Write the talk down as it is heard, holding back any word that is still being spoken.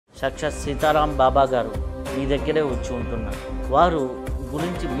సాక్షాత్ సీతారాం బాబా గారు మీ దగ్గరే వచ్చి ఉంటున్నారు. వారు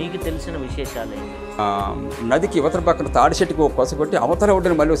గురించి మీకు తెలిసిన విశేషాలు ఏంటి? నదికి యువతల పక్కన తాడి చెట్టుకు కొస కొట్టి అవతల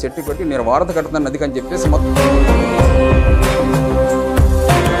ఒడ్డుని మళ్ళీ చెట్టు కొట్టి నేను వారత కడుతున్నాను నదికి అని చెప్పేసి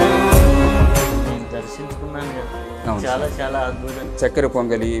నేను దర్శించుకున్నాను కదా, చాలా చాలా అద్భుతం. చక్కెర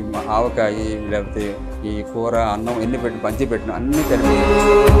పొంగలి, ఆవకాయ, లేకపోతే ఈ కూర, అన్నం ఎన్ని పెట్టి పంచి పెట్టిన అన్ని కలిపి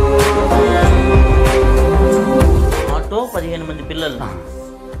ఆటో 15 మంది పిల్లలు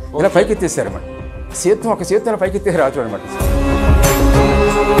ఇలా పైకి ఎత్తేసారన్నమాట. ఒక చేతితో పైకి ఎత్తేసి రాచు అనమాట.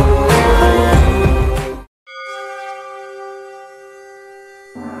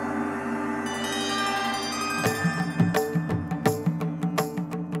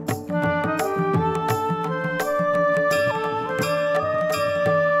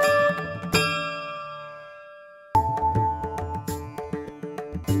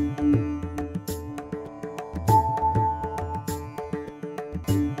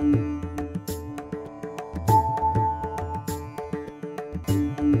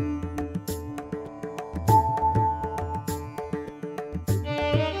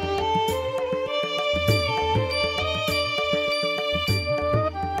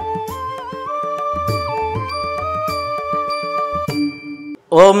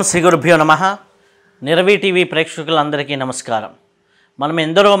 ఓం శ్రీ గురుభ్యో నమః. నిరవి టీవీ ప్రేక్షకులందరికీ నమస్కారం. మనం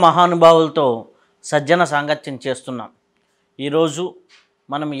ఎందరో మహానుభావులతో సజ్జన సాంగత్యం చేస్తున్నాం. ఈరోజు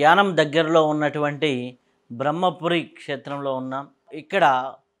మనం యానం దగ్గరలో ఉన్నటువంటి బ్రహ్మపురి క్షేత్రంలో ఉన్నాం. ఇక్కడ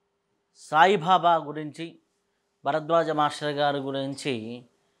సాయిబాబా గురించి, భరద్వాజ మాస్టర్ గారి గురించి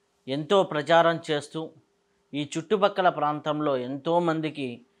ఎంతో ప్రచారం చేస్తూ ఈ చుట్టుపక్కల ప్రాంతంలో ఎంతోమందికి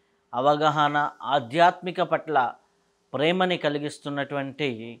అవగాహన, ఆధ్యాత్మిక పట్ల ప్రేమని కలిగిస్తున్నటువంటి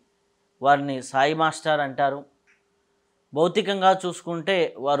వారిని సాయి మాస్టర్ అంటారు. భౌతికంగా చూసుకుంటే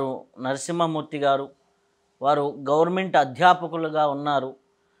వారు నరసింహమూర్తి గారు. వారు గవర్నమెంట్ అధ్యాపకులుగా ఉన్నారు.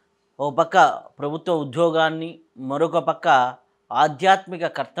 ఓ పక్క ప్రభుత్వ ఉద్యోగాన్ని, మరొక పక్క ఆధ్యాత్మిక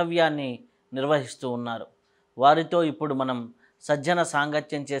కర్తవ్యాన్ని నిర్వహిస్తూ ఉన్నారు. వారితో ఇప్పుడు మనం సజ్జన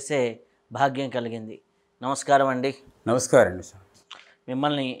సాంగత్యం చేసే భాగ్యం కలిగింది. నమస్కారం అండి. నమస్కారం అండి.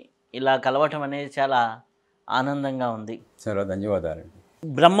 మిమ్మల్ని ఇలా కలవటం అనేది చాలా ఆనందంగా ఉంది. చాలా ధన్యవాదాలండి.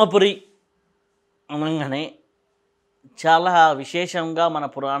 బ్రహ్మపురి అనగానే చాలా విశేషంగా మన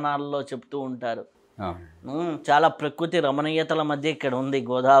పురాణాల్లో చెప్తూ ఉంటారు. చాలా ప్రకృతి రమణీయతల మధ్య ఇక్కడ ఉంది,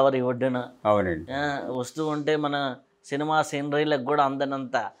 గోదావరి ఒడ్డున. అవునండి. వస్తూ ఉంటే మన సినిమా సీనరీలకు కూడా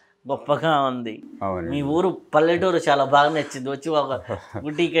అందనంత గొప్పగా ఉంది. మీ ఊరు పల్లెటూరు చాలా బాగా నచ్చింది. వచ్చి ఒక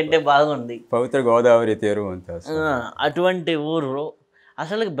గుటి కంటే బాగుంది. పవిత్ర గోదావరి తీరు. అటువంటి ఊరు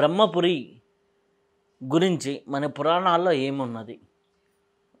అసలు బ్రహ్మపురి గురించి మన పురాణాల్లో ఏమున్నది,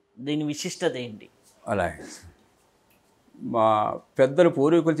 దీని విశిష్టత ఏంటి? అలాగే మా పెద్దలు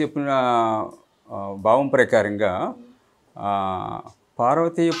పూర్వీకులు చెప్పిన భావం ప్రకారంగా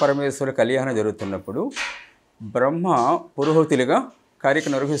పార్వతీ పరమేశ్వర కళ్యాణం జరుగుతున్నప్పుడు బ్రహ్మ పురోహితులుగా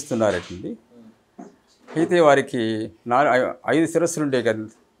కార్యక్రమం నిర్వహిస్తున్నారటండి. అయితే వారికి 5 శిరస్సులు ఉండే కదా.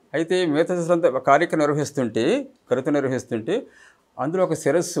 అయితే మిగతా శిరస్సులంతా కార్యక్రమం నిర్వహిస్తుంటే అందులో ఒక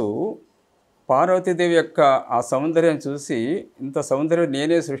శిరస్సు పార్వతీదేవి యొక్క ఆ సౌందర్యం చూసి, ఇంత సౌందర్యం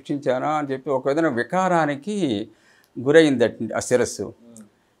నేనే సృష్టించానా అని చెప్పి ఒక విధంగా వికారానికి గురైందట ఆ శిరస్సు.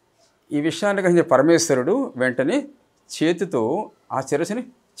 ఈ విషయాన్ని గ్రహించిన పరమేశ్వరుడు వెంటనే చేతితో ఆ శిరస్సుని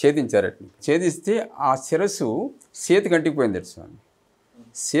ఛేదించారట. ఛేదిస్తే ఆ శిరస్సు చేతికి అంటిపోయిందట స్వామి.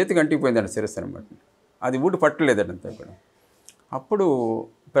 చేతికి అంటిపోయిందట శిరస్సు అనమాట. అది ఊడి పట్టలేదటంతా కూడా. అప్పుడు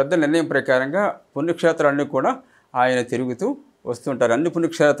పెద్ద నిర్ణయం ప్రకారంగా పుణ్యక్షేత్రాలన్నీ కూడా ఆయన తిరుగుతూ వస్తుంటారు. అన్ని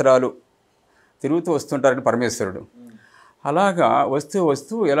పుణ్యక్షేత్రాలు తిరుగుతూ వస్తుంటారని పరమేశ్వరుడు. అలాగా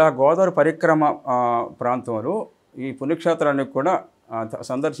వస్తూ ఎలా గోదావరి పరిక్రమ ప్రాంతంలో ఈ పుణ్యక్షేత్రాన్ని కూడా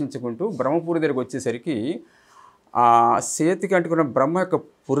సందర్శించుకుంటూ బ్రహ్మపురి దగ్గరికి వచ్చేసరికి ఆ చేతికి అంటుకున్న బ్రహ్మ యొక్క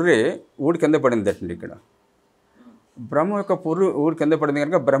పుర్రే ఊడి కింద పడిందటండి. ఇక్కడ బ్రహ్మ యొక్క పుర్రు ఊడి కింద పడింది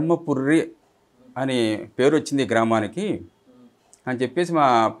కనుక బ్రహ్మపురి అని పేరు వచ్చింది ఈ గ్రామానికి అని చెప్పేసి మా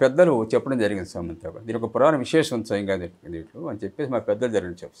పెద్దలు చెప్పడం జరిగింది స్వామి. దీని ఒక పురాణ విశేషం స్వయం కాదు దీంట్లో అని చెప్పేసి మా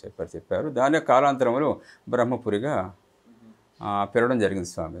పెద్దలు చెప్పారు. దాని కాలాంతరంలో బ్రహ్మపురిగా పెరగడం జరిగింది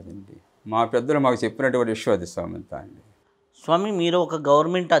స్వామి. అదండి మా పెద్దలు మాకు చెప్పినటువంటి విషయం అది స్వామి అంతా అండి. స్వామి, మీరు ఒక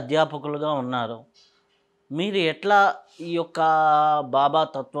గవర్నమెంట్ అధ్యాపకులుగా ఉన్నారు. మీరు ఎట్లా ఈ యొక్క బాబా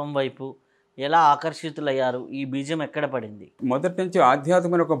తత్వం వైపు ఎలా ఆకర్షితులయ్యారు? ఈ బీజం ఎక్కడ పడింది? మొదటి నుంచి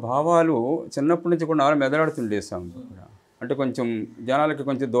ఆధ్యాత్మిక ఒక భావాలు చిన్నప్పటి నుంచి కూడా మెదలాడుతుండే స్వామి. అంటే కొంచెం జనాలకి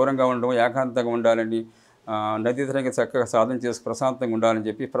కొంచెం దూరంగా ఉండడం, ఏకాంతంగా ఉండాలని, నదీ తీరంగా చక్కగా సాధన చేసి ప్రశాంతంగా ఉండాలని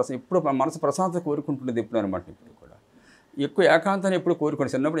చెప్పి ఇప్పుడు మనసు ప్రశాంతత కోరుకుంటున్నది ఎప్పుడు అనమాట. ఇప్పుడు కూడా ఎక్కువ ఏకాంతాన్ని ఎప్పుడు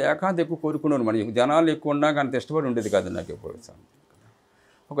కోరుకున్నాను. చిన్నప్పుడు ఏకాంతం ఎక్కువ కోరుకున్నాను. మన జనాలు ఎక్కువ ఉన్నా కానీ ఇష్టపడి ఉండేది కాదు నాకు ఎప్పుడు.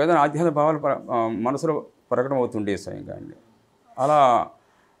 ఒక విధంగా ఆధ్యాత్మిక భావాలు మనసులో ప్రకటన అవుతుండే స్వయంగా అండి. అలా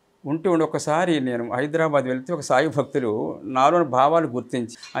ఉంటూ ఉండి ఒకసారి నేను హైదరాబాద్ వెళ్తే ఒక సాయి భక్తులు నాలోని భావాలు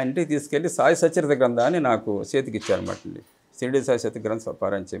గుర్తించి ఆ ఇంటికి తీసుకెళ్ళి సాయి సచరిత గ్రంథాన్ని నాకు చేతికి ఇచ్చారన్నమాట అండి. షిరిడి సాయి సచరిత గ్రంథం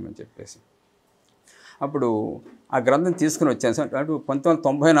పారాయణ చేయమని చెప్పేసి. అప్పుడు ఆ గ్రంథం తీసుకుని వచ్చాను సార్. అటు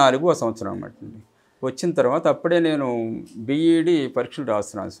 1994 సంవత్సరం అన్నమాట అండి. వచ్చిన తర్వాత అప్పుడే నేను బీఈడి పరీక్షలు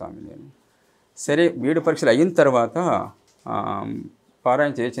రాస్తున్నాను స్వామి నేను. సరే బీఈడి పరీక్షలు అయిన తర్వాత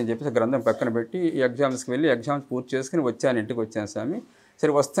పారాయణ చేయొచ్చు అని చెప్పేసి గ్రంథం పక్కన పెట్టి ఎగ్జామ్స్కి వెళ్ళి ఎగ్జామ్స్ పూర్తి చేసుకుని వచ్చాను, ఇంటికి వచ్చాను స్వామి.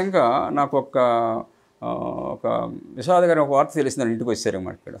 సరే వస్తంగా నాకు ఒక విషాదకరమైన ఒక వార్త తెలిసిందని ఇంటికి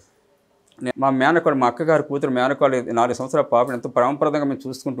వచ్చారన్నమాట. ఇక్కడ మా మేనకోళ్ళు, మా అక్కగారు కూతురు మేనకోళ్ళు 4 సంవత్సరాల పాపని ఎంతో పరమప్రదంగా మేము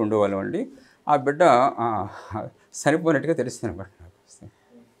చూసుకుంటూ ఉండేవాళ్ళం అండి. ఆ బిడ్డ సరిపోయినట్టుగా తెలిసింది అనమాట నాకు.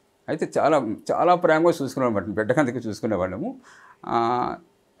 అయితే చాలా చాలా ప్రేమగా చూసుకునేవాళ్ళం, బిడ్డకి అందుకే చూసుకునేవాళ్ళము.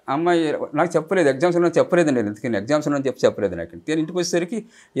 అమ్మాయి నాకు చెప్పలేదు, ఎగ్జామ్స్ ఉన్నా చెప్పలేదు నేను, ఎందుకని ఎగ్జామ్స్ ఉన్నా చెప్పలేదు నాకు. నేను ఇంటికి వచ్చేసరికి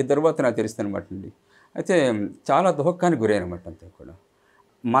ఈ తర్వాత నాకు తెలుస్తుంది అనమాట అండి. అయితే చాలా దుఃఖానికి గురైన అనమాట అంతే కూడా.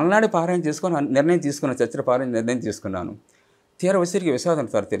 మల్నాడు పారాయణ చేసుకొని నిర్ణయం తీసుకున్నాను, చర్చల పారాయణ నిర్ణయం తీసుకున్నాను. తీరా వచ్చేసరికి విషాదం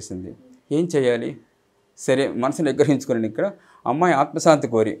సార్ తెలిసింది. ఏం చేయాలి? సరే మనసుని నిగ్రహించుకుని ఇక్కడ అమ్మాయి ఆత్మశాంతి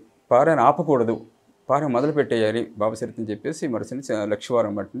కోరి పారాయణ ఆపకూడదు, పారాయణ మొదలు పెట్టేయాలి బాబా చరిత్రని చెప్పేసి మరుసని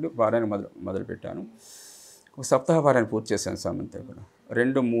లక్షవారం బట్టి పారాయణ మొదలుపెట్టాను. ఒక సప్తాహ పారాయణ పూర్తి చేశాను స్వామి అంతా కూడా.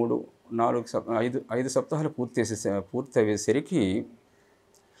 2, 3, 4, 5 సప్తాహాలు పూర్తి అయ్యేసరికి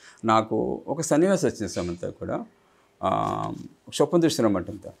నాకు ఒక సన్నివేశం వచ్చింది స్వామి అంతా కూడా. స్వప్న దృష్టి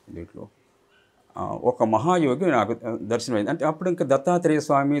అన్నమాట దీంట్లో ఒక మహాయోగి నాకు దర్శనమైంది. అంటే అప్పుడు ఇంకా దత్తాత్రేయ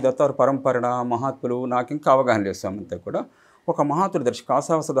స్వామి, దత్తాత్రేయ పరంపరణ మహాత్ములు నాకు ఇంకా అవగాహన లేదు స్వామి అంతా కూడా. ఒక మహాత్ముడు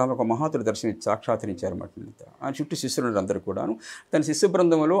కాసావసధామ ఒక మహాత్ముడు దర్శనం సాక్షాత్కరించారన్నమాట. ఆయన చుట్టూ శిష్యులు అందరూ కూడాను. తన శిష్య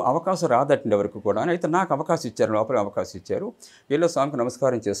బృందంలో అవకాశం రాదట్టండి ఎవరికి కూడా. అయితే నాకు అవకాశం ఇచ్చారు, లోపల అవకాశం ఇచ్చారు. వీళ్ళ స్వామికి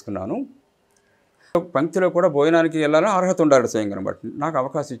నమస్కారం చేసుకున్నాను. పంక్తిలో కూడా భోజనానికి వెళ్ళాలని అర్హత ఉండాలి స్వయంగా అనమాట. నాకు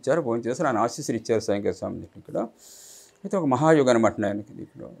అవకాశం ఇచ్చారు, భోజనం చేశారు, ఆయన ఆశీస్సులు ఇచ్చారు స్వయంగా స్వామి ఇక్కడ. అయితే ఒక మహాయోగి అనమాట ఆయనకి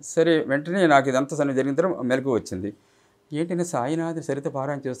ఇక్కడ. సరే వెంటనే నాకు ఇదంతా సన్ని జరిగిన తర్వాత మెలకు వచ్చింది. ఏంటి నేను సాయినాథ్ చరిత్ర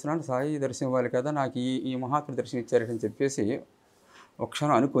పారాయణ చేస్తున్నాను, సాయి దర్శనం ఇవ్వాలి కదా, నాకు ఈ మహాత్ముడు దర్శనం ఇచ్చారని చెప్పేసి ఒక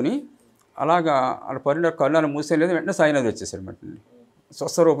క్షణం అనుకుని అలాగా అలా పరిణ కళ్ళను మూసేయలేదు. వెంటనే సాయినాథ్ వచ్చేసారన్నమాట.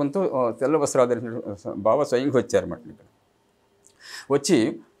 స్వస్వరూపంతో తెల్ల వస్త్రాలు ధరించిన బాబా స్వయంగా వచ్చారన్నమాట. ఇక్కడ వచ్చి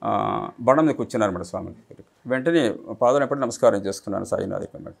బండం మీద కూర్చున్నారన్నమాట స్వామి. వెంటనే పాదాలు ఎప్పుడు నమస్కారం చేసుకున్నాను సాయినాథ్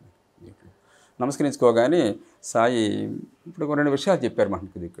అన్నమాట. నమస్కరించుకోగానే సాయి ఇప్పుడు 2 విషయాలు చెప్పారు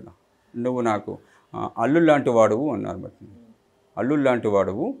మనకి ఇక్కడ. నువ్వు నాకు అల్లుళ్ళు లాంటి వాడువు అన్నారు అనమాట. అల్లుళ్ళు లాంటి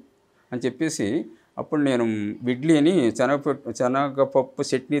వాడువు అని చెప్పేసి అప్పుడు నేను ఇడ్లీని శనగపప్పు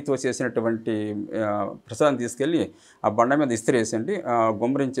చట్నీతో చేసినటువంటి ప్రసాదం తీసుకెళ్ళి ఆ బండ మీద ఇస్త్రీ వేసండి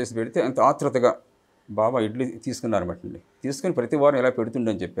గుమ్మరించేసి పెడితే అంత ఆతృతగా బాబా ఇడ్లీ తీసుకున్నారన్నమాట. తీసుకుని ప్రతి వారం ఇలా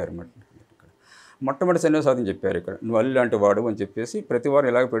పెడుతుండని చెప్పారన్నమాట. మొట్టమొదటి సన్నివేశం చెప్పారు ఇక్కడ, నువ్వు అల్లు లాంటి వాడు అని చెప్పేసి ప్రతి వారం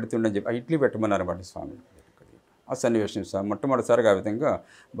ఇలాగ పెడుతుండని చెప్పి ఆ ఇడ్లీ పెట్టమన్నారన్నమాట స్వామి. ఆ సన్నివేశం స్వామి మొట్టమొదటిసారిగా ఆ విధంగా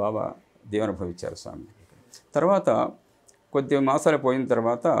బాబా దేవనుభవించారు స్వామి. తర్వాత కొద్ది మాసాలు పోయిన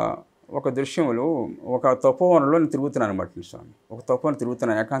తర్వాత ఒక దృశ్యంలో ఒక తపోవనంలో నేను తిరుగుతున్నాను అనమాట స్వామి. ఒక తపోవనం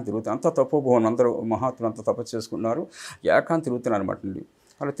తిరుగుతున్నాను, ఏకాంత తిరుగుతాను. అంతా తపోభవనం, అందరూ మహాత్ములు అంతా తపస్సు చేసుకున్నారు, ఏకాంత తిరుగుతున్నాను అనమాట.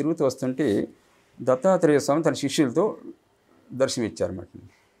 అలా తిరుగుతూ వస్తుంటే దత్తాత్రేయ స్వామి తన శిష్యులతో దర్శనమిచ్చారు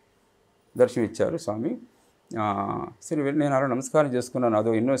స్వామి. సరే నేను అలా నమస్కారం చేసుకున్నాను,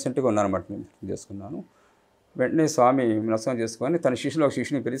 అదో ఇన్నోసెంట్గా ఉన్నానన్నమాట. నేను చేసుకున్నాను. వెంటనే స్వామి నమస్కారం చేసుకొని తన శిష్యులు ఒక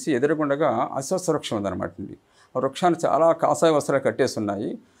శిష్యుని పిలిచి ఎదురుకుండగా అశ్వత్థ వృక్షం ఉందన్నమాట. ఆ వృక్షాన్ని చాలా కాషాయ వస్త్రాలు కట్టేసి ఉన్నాయి,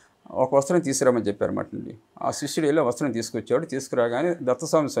 ఒక వస్త్రం తీసుకురామని చెప్పారన్నమాట. ఆ శిష్యుడు వెళ్ళి వస్త్రం తీసుకొచ్చాడు. తీసుకురాగానే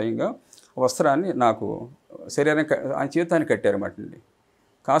దత్తస్వామి స్వయంగా వస్త్రాన్ని నాకు శరీరానికి ఆయన జీవితాన్ని కట్టారన్నమాట.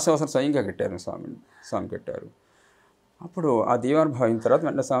 కాషాయ వస్త్రం స్వయంగా కట్టారు స్వామి కట్టారు. అప్పుడు ఆ దీవానుభవం అయిన తర్వాత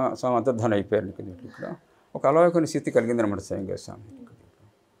వెంటనే స్వామి అంతర్ధానం అయిపోయారు. ఇక్కడ ఒక అలౌకిక స్థితి కలిగిందనమాట స్వయంగా స్వామి.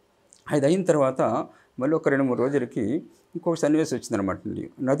 అది అయిన తర్వాత మళ్ళీ ఒక 2-3 రోజులకి ఇంకొక సన్నివేశం వచ్చిందనమాట.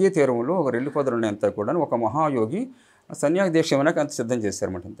 నదీ తీరంలో ఒక 2 పొదలు ఉన్నాయంతా కూడా ఒక మహాయోగి సన్యాసి దీక్ష ఇవ్వడానికి అంత సిద్ధం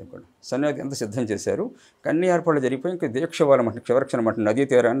చేశారన్నమాట. అంతా కూడా సన్యాసి అంత సిద్ధం చేశారు. అన్ని ఏర్పాట్లు జరిగిపోయి ఇంకా దీక్ష ఇవ్వాలన్నమాట. చివరికి అనమాట నదీ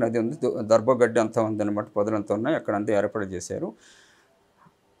తీరాన్ని నది ఉంది, దర్భగడ్డి అంతా ఉందన్నమాట, పొదలంతా ఉన్నాయి, అక్కడ అంతా ఏర్పాట్లు చేశారు.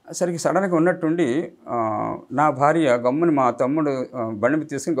 సరికి సడన్గా ఉన్నట్టుండి నా భార్య గమ్ముని మా తమ్ముడు బండి మీద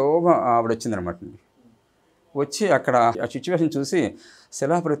తీసుకుని గోగా ఆవిడ వచ్చిందనమాట. వచ్చి అక్కడ ఆ సిచ్యువేషన్ చూసి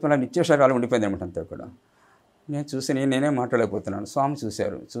శిలాప్రతిమల నిత్యశాలు ఉండిపోయింది అనమాట. అంతా కూడా నేను చూసి నేనే మాట్లాడలేకపోతున్నాను. స్వామి చూసి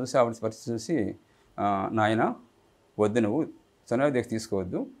ఆవిడ పరిస్థితి చూసి, నాయన వద్దు, నువ్వు సన్యాసి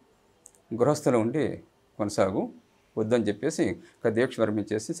తీసుకోవద్దు, గృహస్థులో ఉండి కొనసాగు వద్దని చెప్పేసి దీక్ష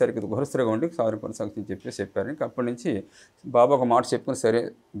విరమించేసి సరిగ్గా గృహస్థులుగా ఉండి సాధన కొనసాగుతుందని చెప్పారు. ఇంకా అప్పటి నుంచి బాబా ఒక మాట చెప్పుకొని, సరే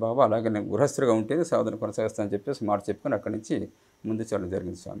బాబా అలాగే నేను గృహస్థులుగా ఉంటేనే సాధన కొనసాగిస్తానని చెప్పేసి మాట చెప్పుకొని అక్కడి నుంచి ముందు చేయడం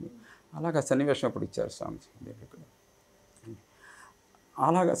జరిగింది స్వామి. అలాగా సన్నివేశం అప్పుడు ఇచ్చారు స్వామి.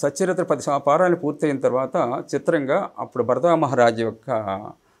 అలాగా సచ్చరిత్ర 10 పారాయణలు పూర్తయిన తర్వాత చిత్రంగా అప్పుడు భరదా మహారాజు యొక్క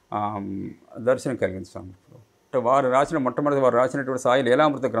దర్శనం కలిగింది స్వామి. అంటే వారు రాసినటువంటి సాయి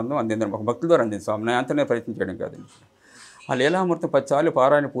లీలామృత గ్రంథం అందింది, ఒక భక్తుల ద్వారా అందింది స్వామి. నేను అంతనే ప్రయత్నం చేయడం కాదండి. ఆ లీలామృతం 10 సార్లు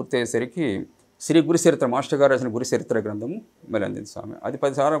పారాయణ పూర్తి అయ్యేసరికి శ్రీ గురుచరిత్ర మాస్టర్ గారు రాసిన గురుచరిత్ర గ్రంథము మళ్ళీ అందింది స్వామి. అది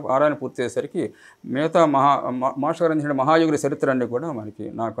 10 సార్లు పారాయణ పూర్తి అయ్యేసరికి మిగతా మాస్టర్ గారు అందించిన మహాయోగుల చరిత్ర అన్నీ కూడా మనకి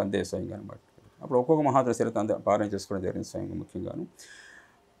నాకు అందే స్వయంగా అనమాట. అప్పుడు ఒక్కొక్క మహాత్మ చరిత్ర పారాయణ చేసుకోవడం జరిగింది స్వయంగా. ముఖ్యంగాను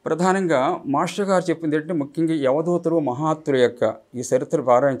ప్రధానంగా మాస్టర్ గారు చెప్పింది ఏంటంటే, ముఖ్యంగా ఈ అవధూతలు మహాత్ముల యొక్క ఈ చరిత్ర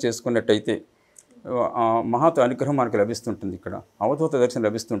పారాయణ చేసుకున్నట్టయితే మహాత్మ అనుగ్రహం మనకి లభిస్తుంటుంది. ఇక్కడ అవధూత దర్శనం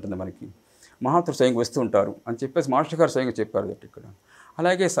లభిస్తుంటుంది మనకి, మహాత్ములు స్వయంగా వస్తూ ఉంటారు అని చెప్పేసి మాస్టర్ గారు స్వయంగా చెప్పారు ఇక్కడ.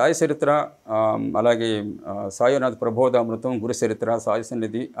 అలాగే సాయి చరిత్ర, అలాగే సాయినాథ్ ప్రబోధామృతం, గురు చరిత్ర, సాయి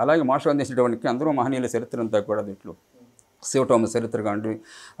సన్నిధి, అలాగే మాస్టర్ అందించినటువంటి అందరూ మహనీయుల చరిత్ర అంతా కూడా దీంట్లో శివటోమ చరిత్ర కానివ్వండి,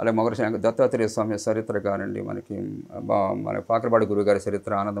 అలాగే మొగర దత్తాత్రేయ స్వామి చరిత్ర కానివ్వండి, మన పాకరపాడి గురుగారి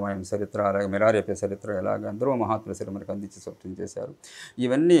చరిత్ర, ఆనందమయం చరిత్ర, అలాగే మిరారేపే చరిత్ర, ఇలాగ అందరూ మహాత్ముల చరిత్ర మనకు అందించి సృష్టి చేశారు.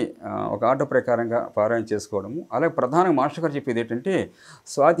 ఇవన్నీ ఒక ఆర్డర్ ప్రకారంగా పారాయణ చేసుకోవడము. అలాగే ప్రధానంగా మాస్టర్ గారు చెప్పేది ఏంటంటే,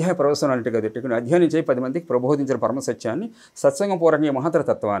 స్వాధ్యాయ ప్రవచనం అంటే కదా, అధ్యయనం చేయి 10 మందికి ప్రబోధించిన పరమసత్యాన్ని, సత్సంగపూర్వకంగా మహత్తర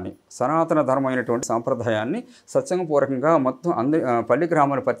తత్వాన్ని, సనాతన ధర్మమైనటువంటి సాంప్రదాయాన్ని సత్సంగపూర్వకంగా మొత్తం పల్లి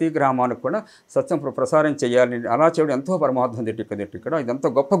గ్రామాలు, ప్రతి గ్రామానికి కూడా సత్సంగ ప్రసారం చేయాలని, అలా చేయడం ఎంతో పరమార్థం ఇక్కడ. ఇదంతా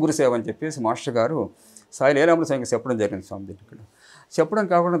గొప్ప గురుసేవ అని చెప్పేసి మాస్టర్ గారు సాయి లీలామృత స్వయంగా చెప్పడం జరిగింది స్వామి. ఇక్కడ చెప్పడం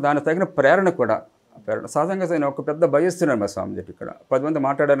కాకుండా దానికి తగిన ప్రేరణ కూడా, సహజంగా ఒక పెద్ద భయస్తున్నాడు మా స్వామి ఇక్కడ. 10 మంది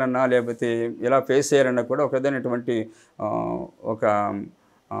మాట్లాడాలన్నా, లేకపోతే ఇలా ఫేస్ చేయాలన్నా కూడా ఒక విధమైనటువంటి ఒక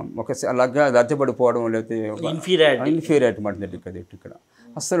లజ్జపడిపోవడం, లేకపోతే ఇన్ఫీరియారిటీ మాట్లాడి ఇక్కడ.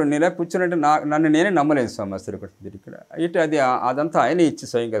 అసలు నేను కూర్చున్నట్టు నన్ను నేనే నమ్మలేదు స్వామి అసలు ఇక్కడ. ఇటు అదంతా ఆయన ఇచ్చి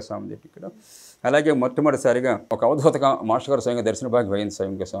స్వయంగా స్వామి ఇక్కడ. అలాగే మొట్టమొదటిసారిగా ఒక అవధూతగా మాస్టర్ గారు స్వయంగా దర్శన భాగ్యం అయింది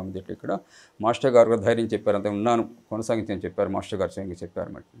స్వయంగా స్వామి ఇక్కడ. మాస్టర్ గారు ధైర్యం చెప్పారు, అంత ఉన్నాను కొనసాగించని చెప్పారు మాస్టర్ గారు స్వయంగా చెప్పారు.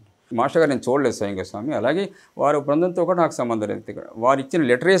 మాస్టర్ గారు నేను చూడలేదు స్వయంగా స్వామి. అలాగే వారు బృందంతో కూడా నాకు సంబంధం లేదు ఇక్కడ. వారు ఇచ్చిన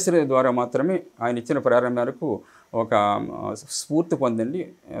లిటరేచర్ ద్వారా మాత్రమే, ఆయన ఇచ్చిన ప్రేరణ మేరకు ఒక స్ఫూర్తి పొందండి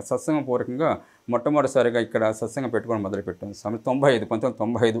సత్సంగం పూర్వకంగా మొట్టమొదటిసారిగా ఇక్కడ సత్సంగం పెట్టుకోవడం మొదలుపెట్టాము స్వామి.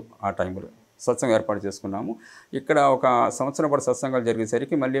 1995 ఆ టైంలో సత్సంగం ఏర్పాటు చేసుకున్నాము. ఇక్కడ ఒక సంవత్సరం పాటు సత్సంగాలు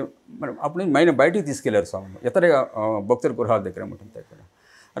జరిగేసరికి మళ్ళీ అప్పుడు మైన బయటికి తీసుకెళ్లారు స్వామి, ఇతర భక్తుల గృహాల దగ్గర ఉంటుంది ఇక్కడ.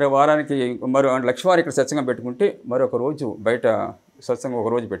 అరే వారానికి మరో లక్షవారి ఇక్కడ సత్సంగం పెట్టుకుంటే మరొక రోజు బయట సత్సంగం ఒక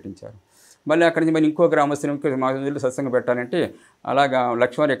రోజు పెట్టించారు. మళ్ళీ అక్కడి నుంచి మళ్ళీ ఇంకో గ్రామస్తులు మా ఊళ్ళో సత్సంగం పెట్టాలంటే అలాగా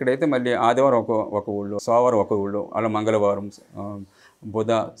లక్షవారం ఎక్కడైతే మళ్ళీ ఆదివారం ఒక ఊళ్ళో, సోమవారం ఒక ఊళ్ళో, అలా మంగళవారం,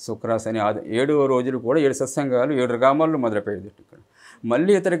 బుధ, శుక్ర, శని, 7 రోజులు కూడా 7 సత్సంగాలు 7 గ్రామాల్లో మొదలుపోయేది ఇక్కడ.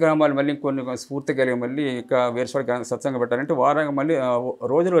 మళ్ళీ ఇతర గ్రామాలు మళ్ళీ కొన్ని స్ఫూర్తి కలిగి మళ్ళీ ఇక వేరుసోడ సత్సంగం పెట్టాలంటే వారంగా మళ్ళీ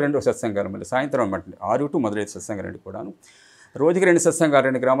రోజులో 2 సత్సంగాలు, మళ్ళీ సాయంత్రం అన్నమాట 6 to మొదలైతే సత్సంగాలు 2 కూడాను. రోజుకి 2 సత్సంగాలు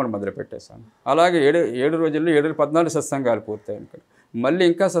 2 గ్రామాలు మొదలు పెట్టేశాను. అలాగే 7 రోజుల్లో 14 సత్సంగాలు పూర్తయ్యాయి ఇక్కడ. మళ్ళీ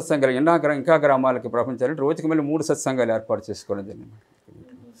ఇంకా సత్సంగాలు ఇంకా గ్రామాలకి ప్రపంచాలంటే రోజుకి మళ్ళీ 3 సత్సంగాలు ఏర్పాటు చేసుకోవడం జరిగింది.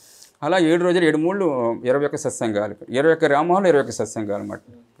 అలా 7 రోజులు 7 3 21 సత్సంగాలు, 21 గ్రామాలు 21 సత్సంగాలు అన్నమాట.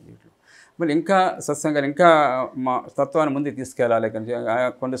 మళ్ళీ ఇంకా సత్సంగాలు ఇంకా మా తత్వాన్ని ముందుకు తీసుకెళ్ళాలి.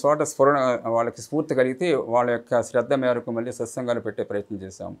 కొన్ని చోట వాళ్ళకి స్ఫూర్తి కలిగితే వాళ్ళ యొక్క శ్రద్ధ మేరకు మళ్ళీ సత్సంగాలు పెట్టే ప్రయత్నం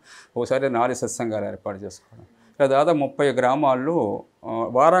చేశాము. ఒకసారి 4 సత్సంగాలు ఏర్పాటు చేసుకోవడం. ఇలా దాదాపు 30 గ్రామాల్లో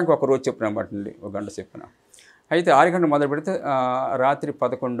వారానికి ఒక రోజు చెప్పిన అన్నమాట, ఒక గంట చెప్పిన. అయితే 6 గంటలు మొదలు పెడితే రాత్రి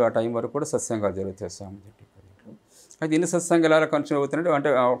 11 ఆ టైం వరకు కూడా సత్సంగాలు జరుగుతాయి స్వామి. అయితే ఇన్ని సత్సంగాలు ఎలా కొంచెం అవుతున్నాయి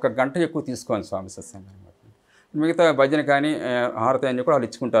అంటే ఒక గంట ఎక్కువ తీసుకోవాలి స్వామి సత్సంగాలు అనమాట. మిగతా భజన కానీ హారతి అన్నీ కూడా వాళ్ళు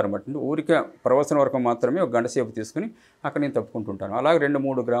ఇచ్చుకుంటారు అన్నమాట. ఊరికే ప్రవచనం వరకు మాత్రమే ఒక గంట సేపు తీసుకుని అక్కడ నేను తప్పుకుంటుంటాను. అలాగే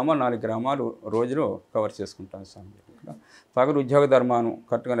 2-3 గ్రామాలు 4 గ్రామాలు రోజులో కవర్ చేసుకుంటాను స్వామి. ఇక్కడ పగలు ఉద్యోగ ధర్మాను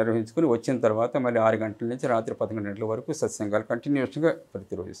కరెక్ట్గా నిర్వహించుకుని వచ్చిన తర్వాత మళ్ళీ 6 గంటల నుంచి రాత్రి 11 గంటల వరకు సత్సంగాలు కంటిన్యూస్గా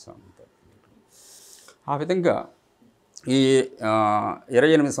ప్రతిరోజు స్వామి. ఆ విధంగా ఈ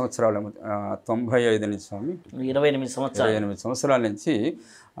 28 సంవత్సరాల 95 నుంచి స్వామి 28 సంవత్సరాల నుంచి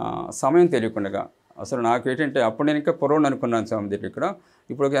సమయం తెలియకుండా అసలు నాకు ఏంటంటే అప్పుడు నేను ఇంకా కుర్రోడ్ని అనుకున్నాను స్వామి దగ్గర. ఇక్కడ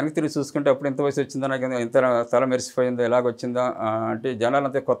ఇప్పుడు వెనక్కి తిరిగి చూసుకుంటే అప్పుడు ఎంత వయసు వచ్చిందా, నాకు ఎంత తల మెరిసిపోయిందో, ఎలాగొచ్చిందా అంటే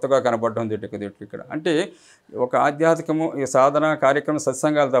జనాలంతా కొత్తగా కనపడడం దీంట్లో ఇక్కడ. అంటే ఒక ఆధ్యాత్మికము ఈ సాధన కార్యక్రమం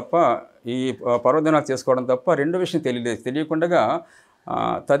సత్సంగాలు తప్ప ఈ పర్వదినాలు చేసుకోవడం తప్ప 2 విషయం తెలియకుండా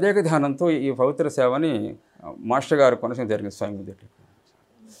తదేక ధ్యానంతో ఈ పవిత్ర సేవని మాస్టర్ గారు కొనసాగం జరిగింది స్వామి దగ్గర.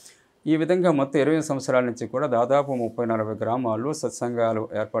 ఈ విధంగా మొత్తం 20 సంవత్సరాల నుంచి కూడా దాదాపు 30-40 గ్రామాల్లో సత్సంగాలు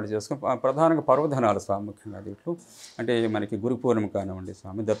ఏర్పాటు చేసుకుని ప్రధానంగా పర్వదినాలు స్వామి ముఖ్యంగా దీంట్లో అంటే మనకి గురు పూర్ణిమ కానివ్వండి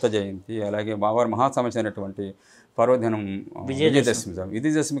స్వామి, దత్త జయంతి, అలాగే వారి మహాసమమైనటువంటి పర్వదినం విజయదశమి స్వామి.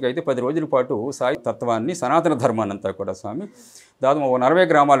 విజయదశమికి అయితే 10 రోజుల పాటు సాయి తత్వాన్ని సనాతన ధర్మాన్ని అంతా కూడా స్వామి దాదాపు 40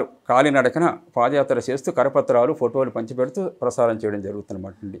 గ్రామాలు కాలినడకన పాదయాత్ర చేస్తూ కరపత్రాలు ఫోటోలు పంచిపెడుతూ ప్రసారం చేయడం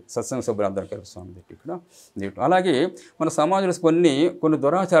జరుగుతుందన్నమాట అండి సత్సంగ సభ్యులందరూ కలిసి స్వామి ఇక్కడ దీంట్లో. అలాగే మన సమాజంలో కొన్ని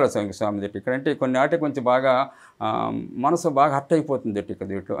దురాచారాలు స్వామి ఇక్కడ అంటే కొన్ని ఆటే కొంచెం బాగా మనసు బాగా హర్ట్ అయిపోతుంది ఇక్కడ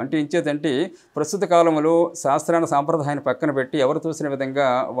దీంట్లో. అంటే ఇంచేతంటే ప్రస్తుత కాలంలో శాస్త్రాన్ని సాంప్రదాయాన్ని పక్కన పెట్టి ఎవరు చూసిన విధంగా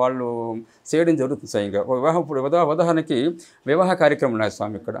వాళ్ళు చేయడం జరుగుతుంది స్వయంగా. ఇప్పుడు ఉదాహరణకి వివాహ కార్యక్రమం ఉన్నాయి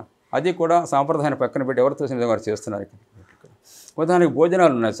స్వామి ఇక్కడ, అది కూడా సాంప్రదాయాన్ని పక్కన పెట్టి ఎవరు చూసిన విధంగా వారు చేస్తున్నారు ఇక్కడ. ఉదాహరణకి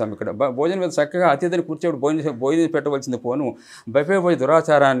భోజనాలు ఉన్నాయి స్వామి ఇక్కడ. భోజనం మీద చక్కగా అతిథిని కూర్చోబెట్టి భోజనం పెట్టవలసింది పోను బఫే పోయి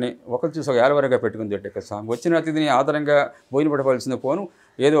దురాచారాన్ని ఒకరు చూసి ఒక ఏలవరగా పెట్టుకుంది ఇక్కడ స్వామి. వచ్చిన అతిథిని ఆధారంగా భోజనం పెట్టవలసింది పోను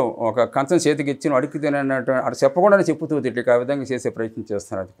ఏదో ఒక కంచం చేతికి ఇచ్చిన అడుగుతున్నట్టు అటు చెప్పకుండానే చెప్పుతూ తిట్టి ఆ విధంగా చేసే ప్రయత్నం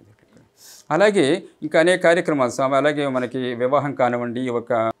చేస్తున్నారు. అలాగే ఇంకా అనేక కార్యక్రమాలు స్వామి. అలాగే మనకి వివాహం కానివ్వండి,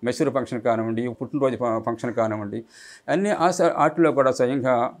 ఒక మెసూరు ఫంక్షన్ కానివ్వండి, పుట్టినరోజు ఫంక్షన్ కానివ్వండి, అన్ని వాటిలో కూడా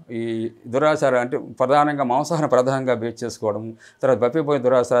స్వయంగా ఈ దురాచారం అంటే ప్రధానంగా మాంసాహారం ప్రధానంగా బేస్ చేసుకోవడము, తర్వాత బప్పిపోయిన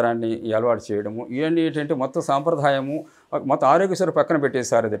దురాచారాన్ని అలవాటు చేయడము, ఇవన్నీ ఏంటంటే మొత్తం సాంప్రదాయము మొత్తం ఆరోగ్యశ్వర పక్కన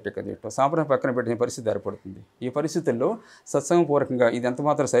పెట్టేసారు దీంట్లో సాంప్రదాయం పక్కన పెట్టిన పరిస్థితి ఏర్పడుతుంది. ఈ పరిస్థితుల్లో సత్సంగపూర్వకంగా ఇది ఎంత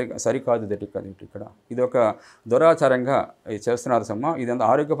మాత్రం సరికాదు ఇక్కడ. ఇది ఒక దురాచారంగా చేస్తున్నారు సమ్మ. ఇదంతా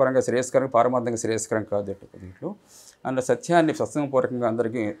ఆరోగ్యపరంగా శ్రేయస్కరం, పారమార్థంగా శ్రేయస్కరం కాదు దీంట్లో. అండ్ సత్యాన్ని సత్సంగపూర్వకంగా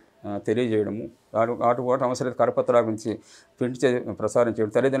అందరికీ తెలియజేయడము, వాటి అవసరం కరపత్రాల గురించి ప్రింట్ ప్రసారం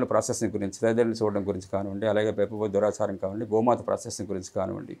చేయడం, తల్లిదండ్రుల ప్రాసెసింగ్ గురించి, తల్లిదండ్రులు చూడడం గురించి కానివ్వండి, అలాగే పెప్పబో దురాచారం కానివ్వండి, గోమాత ప్రాసెసింగ్ గురించి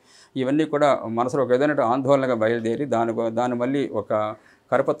కానివ్వండి, ఇవన్నీ కూడా మనసులో ఒక ఏదైనా ఆందోళనగా బయలుదేరి దాన్ని మళ్ళీ ఒక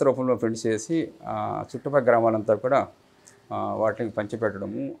కరపత్ర రూపంలో ప్రింట్ చేసి చుట్టుపక్కల గ్రామాలంతా కూడా వాటిని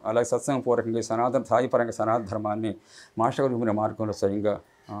పంచిపెట్టడము, అలాగే సత్సంగపూర్వకంగా సాయిపరంగా సనాతన ధర్మాన్ని మాస్టర్ గురి మార్గంలో స్వయంగా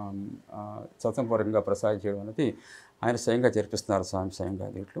సత్సంగపూర్వకంగా ప్రసారం చేయడం అనేది ఆయన స్వయంగా జరిపిస్తున్నారు స్వయంగా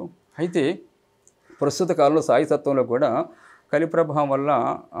దీంట్లో. అయితే ప్రస్తుత కాలంలో సాయి తత్వంలో కూడా కలి ప్రభావం వల్ల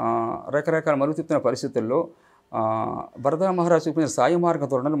రకరకాల మరుగుతున్న పరిస్థితుల్లో భరత మహారాజు చూపించిన సాయి మార్గం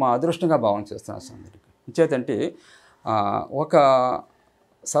తోడని మా అదృష్టంగా భావన చేస్తున్నారు స్వామి. ఇంచేతంటే ఒక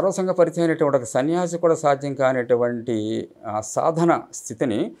సర్వసంగ పరిచయం అనేటువంటి ఒక సన్యాసి కూడా సాధ్యం కానిటువంటి సాధన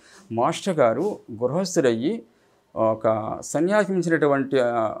స్థితిని మాస్టర్ గారు గృహస్థుడయ్యి ఒక సన్యాసించినటువంటి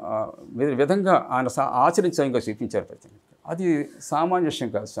విధంగా ఆయన ఆచరించడంగా చూపించారు ప్రతి. అది సామాన్య విషయం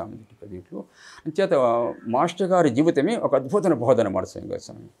కాదు స్వామి దీంట్లో. అంచేత మాస్టర్ గారి జీవితమే ఒక అద్భుతమైన బోధన మాట స్వయంగా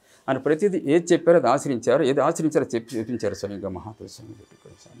స్వామి. ఆయన ప్రతిదీ ఏది చెప్పారో అది ఆచరించారు, ఏది ఆచరించారో చూపించారు స్వయంగా మహాత్ముడు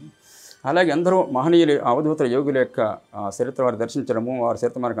స్వామి. అలాగే అందరూ మహనీయులు అవధూత యోగుల యొక్క చరిత్ర వారు దర్శించడము, వారి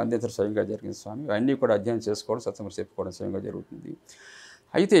చరిత్ర మనకు అందించడం స్వయంగా జరిగింది స్వామి. అన్నీ కూడా అధ్యయనం చేసుకోవడం, సత్సంగం చెప్పుకోవడం స్వయంగా జరుగుతుంది.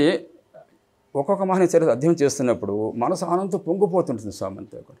 అయితే ఒక్కొక్క మహనీయ చరిత్ర అధ్యయనం చేస్తున్నప్పుడు మనసు ఆనందంతో పొంగిపోతుంటుంది స్వామి.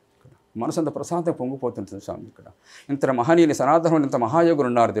 అంతా కూడా మనసు అంత ప్రశాంతంగా పొంగిపోతుంటుంది స్వామి. ఇక్కడ ఇంత మహనీయులు సనాతనం ఇంత మహాయోగులు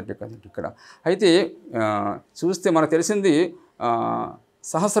ఉన్నారు ఇక్కడ. అయితే చూస్తే మనకు తెలిసింది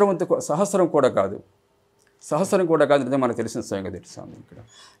సహస్రం కూడా కాదు మనకు తెలిసిన స్వయంగా తెలుస్తాను ఇక్కడ.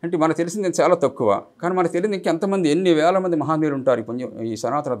 అంటే మనకు తెలిసింది చాలా తక్కువ, కానీ మనకు తెలియదు ఇంకెంతమంది ఎన్ని వేల మంది మహానీయులు ఉంటారు ఈ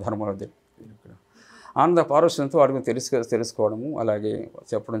సనాతన ధర్మంలో ఇక్కడ. ఆనంద పారవశ్యంతో వాటిని తెలుసుకోవడము, అలాగే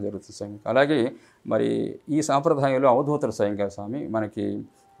చెప్పడం జరుగుతుంది స్వామి. అలాగే మరి ఈ సాంప్రదాయంలో అవధూతలు స్వయంగా స్వామి మనకి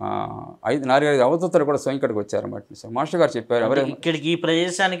 4-5 అవధూతలు కూడా స్వయం ఇక్కడికి వచ్చారన్నమాట. మాస్టర్ గారు చెప్పారు ఇక్కడికి ఈ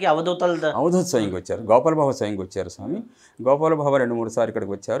ప్రదేశానికి అవధూత స్వయంగా వచ్చారు. గోపాలబాబు స్వయంగా వచ్చారు స్వామి. గోపాలబాబు 2-3 సార్లు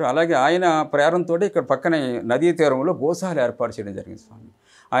ఇక్కడికి వచ్చారు. అలాగే ఆయన ప్రేరణతో ఇక్కడ పక్కనే నదీ తీరంలో గోశాల ఏర్పాటు చేయడం జరిగింది స్వామి.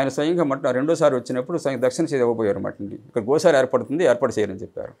 ఆయన స్వయంగా రెండోసారి వచ్చినప్పుడు దక్షిణ చేసి ఇవ్వబోయారు మటండి. ఇక్కడ గోశాల ఏర్పాటు చేయాలని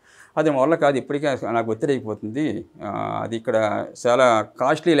చెప్పారు. అది మా వల్ల కాదు, ఇప్పటికే నాకు ఒత్తిడి అయిపోతుంది, అది ఇక్కడ చాలా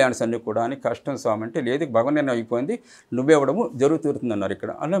కాస్ట్లీ ల్యాండ్స్ అన్నీ కూడా అని కష్టం స్వామి అంటే, లేదు భగవన్ నిర్ణయం అయిపోయింది, నువ్వే ఇవ్వడము జరుగుతుంది అన్నారు.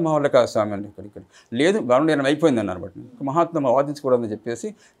 ఇక్కడ అలా మా వల్ల కాదు స్వామి అని ఇక్కడ లేదు భగవన్ నిర్ణయం అయిపోయింది అన్నారు. బట్ మహాత్మ వాదించకూడదని చెప్పేసి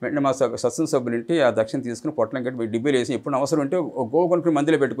వెంటనే మా సత్సంగ సభ్యులుంటే ఆ దక్షిణ తీసుకుని పొట్లం కట్టి డిబ్బీలు వేసి ఎప్పుడు అవసరం ఉంటే గో కొనుక్కుని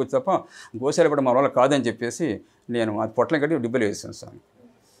మందిలో పెట్టుకోవచ్చు తప్ప గోశాల ఇవ్వడం మా వల్ల కాదని చెప్పేసి నేను ఆ పొట్లం కట్టి డిబ్బీలు వేసాను స్వామి.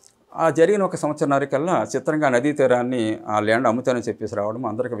 ఆ జరిగిన 1 సంవత్సరంన్నర కల్లా చిత్రంగా నదీ తీరాన్ని ఆ ల్యాండ్ అమ్ముతానని చెప్పేసి రావడం,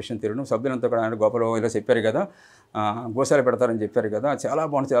 అందరికీ విషయం తెలియడం, సభ్యులంతా కూడా ఆయన గోపాలబాబు ఇలా చెప్పారు కదా, గోశాల పెడతారని చెప్పారు కదా, చాలా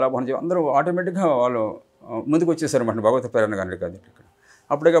బాగుంది అందరూ ఆటోమేటిక్గా వాళ్ళు ముందుకు వచ్చేసారన్నమాట. భగవత ప్రేరణ కానీ కాదు ఇక్కడ.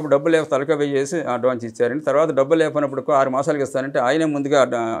 అప్పటికప్పుడు డబ్బులు లేక తలక వేసి అడ్వాన్స్ ఇచ్చారండి. తర్వాత డబ్బులు లేకపోయినప్పుడు 6 మాసాలకి ఇస్తానంటే ఆయనే ముందుగా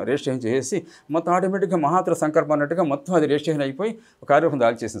రిజిస్ట్రేషన్ చేసి మొత్తం ఆటోమేటిక్గా మహాత్ర సంకల్పం అన్నట్టుగా మొత్తం అది రిజిస్ట్రేషన్ అయిపోయి కార్యరూపం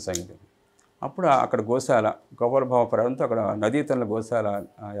దాల్చేసిన సంగతి. అప్పుడు అక్కడ గోశాల గోపాలబాబు ప్రేరణతో అక్కడ నదీ తీరంలో గోశాల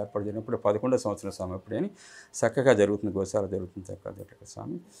ఏర్పాటు చేసినప్పుడు 11వ సంవత్సరం స్వామి అప్పుడని చక్కగా జరుగుతుంది, గోశాల జరుగుతుంది చక్కగా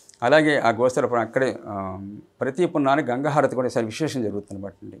స్వామి. అలాగే ఆ గోశాల అక్కడే ప్రతి పున్నానికి గంగాహారతి కూడా చాలా విశేషం జరుగుతుంది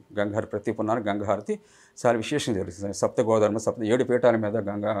అన్నమాట. ప్రతి పున్నానికి గంగాహారతి చాలా విశేషం జరుగుతుంది. 7 గోదావరి 7 పీఠాల మీద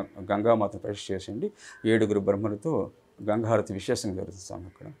గంగామాతను ప్రతిష్ఠ చేసిండి 7 బ్రహ్మలతో గంగాహారతి విశేషంగా జరుగుతుంది స్వామి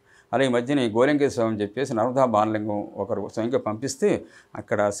అక్కడ. అలాగే మధ్యన గోలింగేశ్వర స్వామి చెప్పేసి నర్మదా బాణలింగం ఒకరు స్వయంగా పంపిస్తే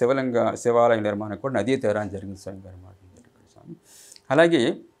అక్కడ శివాలయ నిర్మాణం కూడా నదీ తీరాన్ని జరిగింది స్వయంగా స్వామి. అలాగే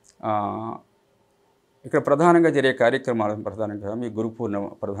ఇక్కడ ప్రధానంగా జరిగే కార్యక్రమాలు ప్రధానంగా మీ గురు పూర్ణిమ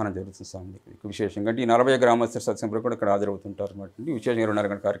ప్రధానం జరుగుతుంది స్వామి. విశేషంగా అంటే ఈ 40 గ్రామస్తుల సత్సంపులు కూడా ఇక్కడ హాజరవుతుంటారు అనమాట. విశేషంగా 2:30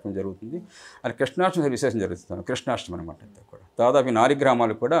 గంటల కార్యక్రమం జరుగుతుంది. అది కృష్ణాష్టమి విశేషం జరుగుతుంది. కృష్ణాష్టమి అనమాట. అంతా కూడా దాదాపు 4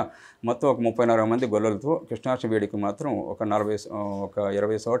 గ్రామాలు కూడా మొత్తం ఒక 34 మంది గొల్లలతో కృష్ణాష్టమి వేడికి మాత్రం ఒక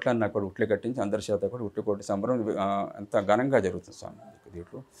 20 చోట్ల కూడా ఉట్లు కట్టించి అందరి చేత కూడా ఉట్లు కొట్టి సంబరం అంత ఘనంగా జరుగుతుంది స్వామి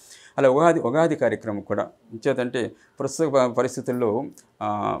దీంట్లో. అలా ఉగాది కార్యక్రమం కూడా ఇంచేతంటే ప్రస్తుత పరిస్థితుల్లో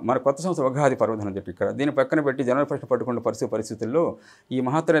మన కొత్త సంవత్సరం ఉగాది పర్వదినం చెప్పి ఇక్కడ దీని పక్కన పెట్టి జనవరి ఫస్ట్ పట్టుకున్న పరిస్థితుల్లో ఈ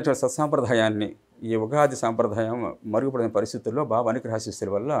మహత్తరమైన సత్సాంప్రదాయాన్ని ఈ ఉగాది సాంప్రదాయం మరుగుపడిన పరిస్థితుల్లో బాబా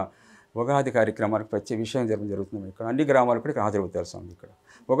అనుగ్రహాశిస్తుల వల్ల ఉగాది కార్యక్రమాలకు ప్రత్యేక విషయం జరుగుతుంది. ఇక్కడ అన్ని గ్రామాలు కూడా ఇక్కడ హాజరవుతారు స్వామి. ఇక్కడ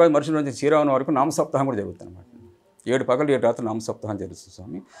ఉగాది మరుసటి నుంచి శ్రీరామనవమి వరకు నామసప్తాహం కూడా జరుగుతుంది అన్నమాట. 7 పగలు 7 రాత్రులు నామసప్తాహం జరుగుతుంది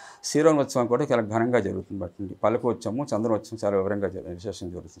స్వామి. శ్రీరామోత్సవం కూడా చాలా ఘనంగా జరుగుతుంది బట్టి పలకోత్సవము చంద్రోత్సవం చాలా వివరంగా విశేషం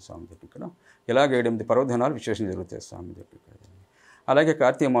జరుగుతుంది స్వామి దగ్గర ఇక్కడ. ఇలాగ 7-8 పర్వదినాలు విశేషం జరుగుతాయి స్వామి దగ్గర ఇక్కడ. అలాగే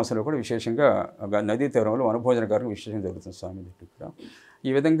కార్తీక మాసంలో కూడా విశేషంగా నదీ తీరంలో వనభోజన కార్యక్రమం విశేషం జరుగుతుంది స్వామి దగ్గర ఇక్కడ.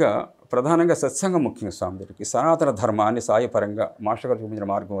 ఈ విధంగా ప్రధానంగా సత్సంగం ముఖ్యంగా స్వామి దగ్గరికి సనాతన ధర్మాన్ని సాయపరంగా మాస్టర్ గారు చూపించిన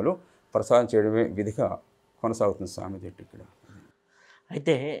మార్గంలో ప్రసాదం చేయడమే విధిగా కొనసాగుతుంది స్వామి దగ్గర ఇక్కడ.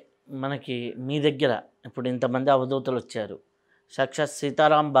 అయితే మనకి మీ దగ్గర ఇప్పుడు ఇంతమంది అవధూతలు వచ్చారు. సాక్షాత్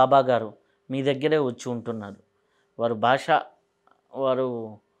సీతారాం బాబా గారు మీ దగ్గరే వచ్చి ఉంటున్నారు. వారు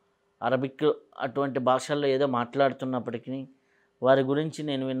అరబిక్ అటువంటి భాషల్లో ఏదో మాట్లాడుతున్నప్పటికీ వారి గురించి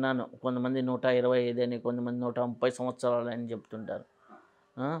నేను విన్నాను. కొంతమంది 125 అని, కొంతమంది 130 సంవత్సరాలు అని చెప్తుంటారు.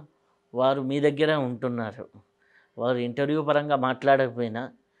 వారు మీ దగ్గరే ఉంటున్నారు. వారు ఇంటర్వ్యూ పరంగా మాట్లాడకపోయినా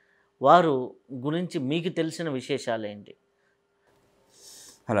వారు గురించి మీకు తెలిసిన విశేషాలు ఏంటి?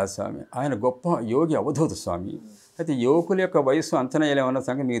 అలా స్వామి ఆయన గొప్ప యోగి అవధూత స్వామి. అయితే యోగుల యొక్క వయసు అంచనా వేయలేమన్న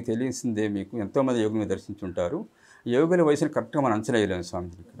సంగతి మీకు తెలిసిందే. మీకు ఎంతోమంది యోగులు దర్శించుంటారు. యోగుల వయసుని కరెక్ట్గా మనం అంచనా వేయలేము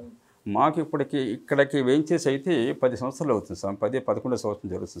స్వామి. ఇక్కడ మాకు ఇక్కడికి వేయించేసి అయితే 10 సంవత్సరాలు అవుతుంది స్వామి. 11 సంవత్సరం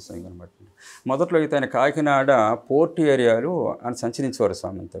జరుగుతుంది స్వామి అనమాట. మొదట్లో అయితే ఆయన కాకినాడ పోర్ట్ ఏరియాలో ఆయన సంచరించేవారు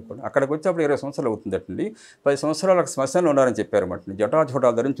స్వామి అంతా కూడా. అక్కడికి వచ్చేప్పుడు 20 సంవత్సరాలు అవుతుందటండి. 10 సంవత్సరాలు అక్కడ శ్మశానంలో ఉన్నారని చెప్పారన్నమాట.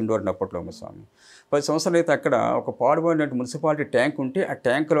 జటాజోటాలు ధరించి ఉండేవారు అప్పట్లో స్వామి. 10 సంవత్సరాలు అయితే అక్కడ ఒక పాడుబడినట్టు మున్సిపాలిటీ ట్యాంక్ ఉంటే ఆ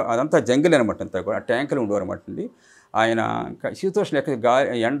ట్యాంకులో అదంతా జంగిల్ అనమాట. అంతా కూడా ఆ ట్యాంకులో ఉండేవారు అన్నమాట. ఆయన శీతోష్ణ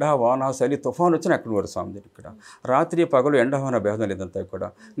ఎండ వాన చలి తుఫాను వచ్చిన అక్కడ వారు స్వామి ఇక్కడ. రాత్రి పగలు ఎండ వాన భేదం లేదంతా కూడా.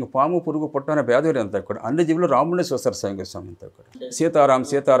 ఇంకా పాము పురుగు పుట్టాన భేదం లేదంతా కూడా. అన్ని జీవులు రాముడిని చూస్తారు స్వామి స్వామి అంతా కూడా. సీతారాం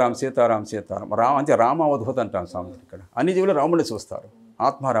సీతారాం సీతారాం సీతారాం అంటే రామావధూత అంటాం స్వామి ఇక్కడ. అన్ని జీవులు రాముడిని చూస్తారు,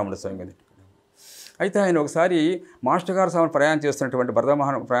 ఆత్మారాముడు స్వామి ఇక్కడ. అయితే ఆయన ఒకసారి మాస్టర్ గారు స్వామి ప్రయాణం చేస్తున్నటువంటి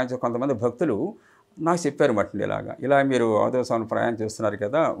బరదమోహన్ ప్రయాణం కొంతమంది భక్తులు నాకు చెప్పారు మట్టండి ఇలా మీరు అవధూత స్వామి ప్రయాణం చేస్తున్నారు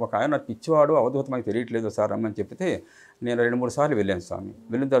కదా, ఒక ఆయన నాకు పిచ్చివాడు అవధూత మాకు తెలియట్లేదు సార్ రమ్మని చెప్తే నేను 2-3 సార్లు వెళ్ళాను స్వామి.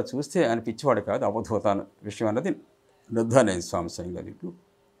 వెళ్ళిన తర్వాత చూస్తే ఆయన పిచ్చివాడు కాదు అవధూత విషయం అన్నది నిర్ధారణ అయింది స్వామి స్వయంగా.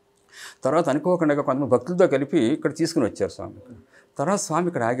 తర్వాత అనుకోకుండా కొంతమంది భక్తులతో కలిపి ఇక్కడ తీసుకుని వచ్చారు స్వామి. తర్వాత స్వామి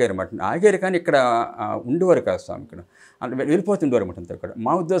ఇక్కడ ఆగారు కానీ ఇక్కడ ఉండేవారు కాదు స్వామి. ఇక్కడ వెళ్ళిపోతుండేవారు అన్నమాట అంతా ఇక్కడ.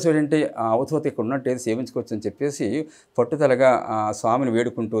 మా ఉద్దేశం ఏంటంటే ఆ అవధూత ఇక్కడ ఉన్నట్టు సేవించుకోవచ్చు అని చెప్పేసి పట్టుదలగా ఆ స్వామిని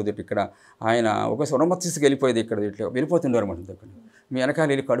వేడుకుంటూ ఇక్కడ ఆయన ఒక స్వరమత్తికి వెళ్ళిపోయేది ఇక్కడ ఇట్లా వెళ్ళిపోతుండేవారు అన్నమాట అంతా ఇక్కడ. మీ వెనకాల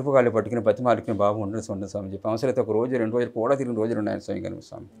వెళ్ళి కడుపు కాళ్ళు పట్టుకుని బతిమాలికి బాబు ఉండడం స్వామి చెప్పి అవసరమైతే ఒక రోజు 2 రోజులు కూడా తిరిగిన రోజులు ఉన్నాయని స్వామి గారు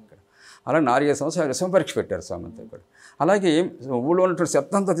స్వామి ఇక్కడ. అలా 4-5 సంవత్సరాలు విషమ పరీక్ష పెట్టారు స్వామి అంతా కూడా. అలాగే ఊళ్ళో ఉన్నటువంటి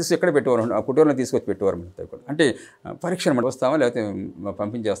చెత్తంతా తీసి ఎక్కడ పెట్టేవారు, ఆ కుటుంబంలో తీసుకొచ్చి పెట్టేవారు అంతా కూడా. అంటే పరీక్ష అనమాట, వస్తామా లేకపోతే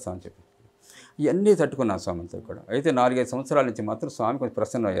పంపించేస్తామని చెప్పి ఇవన్నీ తట్టుకున్నాను స్వామి అంతా కూడా. అయితే 4-5 సంవత్సరాల నుంచి మాత్రం స్వామి కొంచెం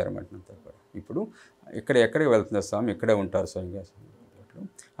ప్రసన్నం అయ్యారన్నమాట అంతా కూడా. ఇప్పుడు ఎక్కడికి వెళ్తున్నారు స్వామి, ఇక్కడే ఉంటారు స్వామిగా.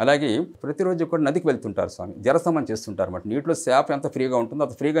 అలాగే ప్రతిరోజు కూడా నదికి వెళ్తుంటారు స్వామి, జలస్నానం చేస్తుంటారు అన్నమాట. నీటిలో చేప ఎంత ఫ్రీగా ఉంటుందో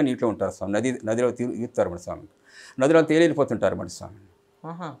అంత ఫ్రీగా నీటిలో ఉంటారు స్వామి. నదిలో ఈదుతారు అన్నమాట స్వామి. నదిలో తేలిపోతుంటారు అన్నమాట స్వామి.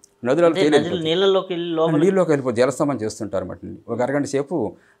 నదులలో నీళ్ళలోకి వెళ్ళిపోయి జలస్నానం చేస్తుంటారు అన్నమాట. ఒక అరగంట సేపు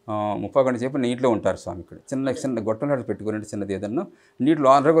 30 గంట సేపు నీటిలో ఉంటారు స్వామి. ఇక్కడ చిన్న గొట్టం పెట్టుకుని చిన్నది ఏదన్నా నీటిలో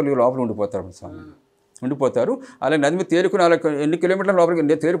లోపల ఉండిపోతారు స్వామి. ఉండిపోతారు అలా నది మీద తేరుకుని అలా ఎన్ని కిలోమీటర్ల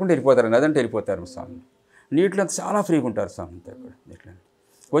లోపలికి తేరుకుంటూ వెళ్ళిపోతారు, నది అంటే వెళ్ళిపోతారు స్వామి. నీటిలో అంతా చాలా ఫ్రీగా ఉంటారు స్వామి అంతా కూడా. ఇట్లా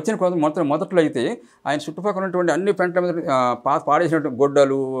వచ్చిన మొదట్లో అయితే ఆయన చుట్టుపక్కల ఉన్నటువంటి అన్ని పెంటల మీద పాడేసినటువంటి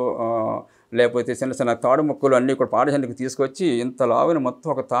గొడ్డలు లేకపోతే చిన్న తాడు మొక్కలు అన్నీ కూడా పాడేసానికి తీసుకొచ్చి ఇంత లావుని మొత్తం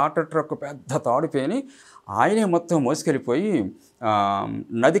ఒక ట్రక్ పెద్ద తాడిపోయి ఆయనే మొత్తం మోసుకెళ్ళిపోయి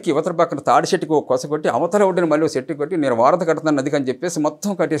నదికి యువతల పక్కన తాడి చెట్టుకు కొస కొట్టి అవతల ఒడ్డుని మళ్ళీ చెట్టు కొట్టి నేను వారత కడుతున్నాను నదికి అని చెప్పేసి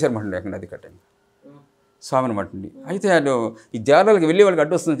మొత్తం కట్టేశారు మళ్ళీ నది కట్టండి స్వామిని మట్టండి. అయితే వాళ్ళు ఈ జాలలకు వెళ్ళి వాళ్ళకి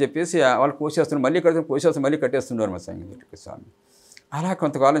అడ్డొస్తుందని చెప్పేసి వాళ్ళు కోసేస్తున్నారు, మళ్ళీ కోసేస్తున్నారు, మళ్ళీ కట్టేస్తున్నారు మా స్వామి. అలా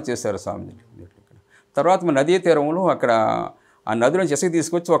కొంతకాలం చేశారు స్వామి. తర్వాత మా నదీ తీరంలో అక్కడ ఆ నదిలోంచి ఇసుక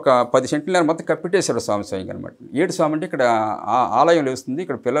తీసుకొచ్చి ఒక 10 సెంటీమీటర్ల మొత్తం కప్పెట్టేశాడు స్వామి స్వయంగా అనమాట. ఏడు స్వామి అంటే ఇక్కడ ఆలయం లేస్తుంది,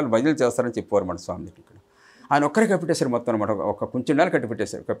 ఇక్కడ పిల్లలు భజనలు చేస్తారని చెప్పేవారు మన స్వామి ఇక్కడ. ఆయన ఒక్కరే కప్పెట్టేశారు మొత్తం అనమాట. ఒక కొంచెం నెల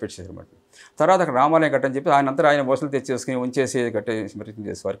కప్పెట్టేశారు అనమాట. తర్వాత అక్కడ రామాలయం కట్టని చెప్పి ఆయన బస్సులు తెచ్చేసుకుని ఉంచేసి ప్రయత్నం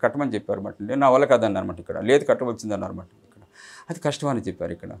చేసేవారు. కట్టమని చెప్పారు అనమాట. నా వల్ల కాదన్నమాట. ఇక్కడ లేదు కట్టవలసిందన్నమాట. ఇక్కడ అది కష్టం అని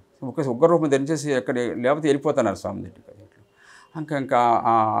చెప్పారు. ఇక్కడ ఒక ఉగ్రరూపం ధరించేసి అక్కడ లేకపోతే వెళ్ళిపోతున్నారు స్వామి దగ్గరికి. ఇంకా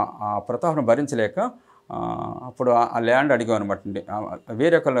ఆ ప్రతాపం భరించలేక అప్పుడు ఆ ల్యాండ్ అడిగాం అనమాట.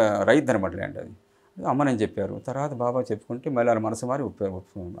 వేరే ఒక రైతు అనమాట ల్యాండ్. అది అమ్మనని చెప్పారు. తర్వాత బాబా చెప్పుకుంటే మళ్ళీ వాళ్ళ మనసు మారి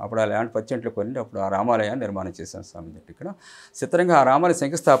అప్పుడు ఆ ల్యాండ్ 10 సెంట్లు కొని అప్పుడు ఆ రామాలయాన్ని నిర్మాణం చేశాను స్వామి దగ్గర. ఇక్కడ చిత్రంగా ఆ రామాలయ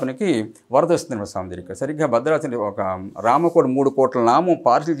శంకుస్థాపనకి వరద వస్తుంది స్వామి దగ్గర. ఇక్కడ సరిగ్గా భద్రాచలి ఒక రామకోటి 3 కోట్ల నామం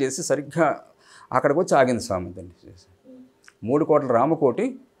పార్సిల్ చేసి సరిగ్గా అక్కడికి వచ్చి ఆగింది స్వామి. దాన్ని 3 కోట్ల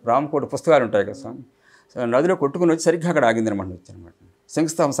రామకోటి పుస్తకాలు ఉంటాయి కదా స్వామి, నదిలో కొట్టుకుని వచ్చి సరిగ్గా అక్కడ ఆగింది అనమాట. వచ్చానమాట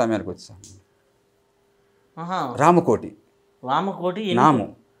శంకుస్థాపన సమయానికి వచ్చాము. రామకోటి నామం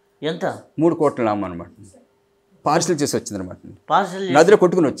ఎంత 3 కోట్ల నామం అనమాట. పార్సిల్ చేసి వచ్చింది అనమాట. నదిలో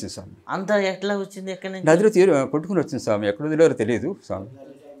కొట్టుకుని వచ్చింది స్వామి. అంత ఎట్లా వచ్చింది? ఎక్కడ నదిలో కొట్టుకుని వచ్చింది స్వామి. ఎక్కడ వదిలేరో తెలియదు స్వామి.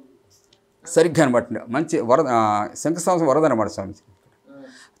 సరిగ్గా అనమాట మంచి వరద శంకుస్థాపన వరద అనమాట స్వామి.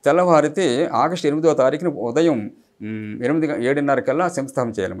 తెల్లవారితే ఆగస్టు 8వ తారీఖున ఉదయం 7:30 కల్లా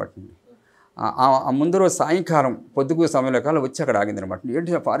శంకుస్థాపన చేయాలన్నమాట. ఆ ముందు రోజు సాయంకాలం పొద్దుగు సమయంలో కల్లా వచ్చి అక్కడ ఆగింది అనమాట.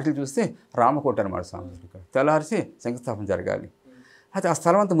 ఏంటి పార్సిల్ చూస్తే రామకోట అనమాట స్వామి. తెల్లారిసి శంకుస్థాపన జరగాలి. అయితే ఆ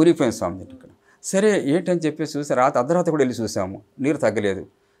స్థలం అంతా మురిగిపోయింది స్వామి దగ్గర. ఇక్కడ సరే ఏంటని చెప్పేసి చూసి అర్ధరాత్రి కూడా వెళ్ళి చూసాము, నీరు తగ్గలేదు.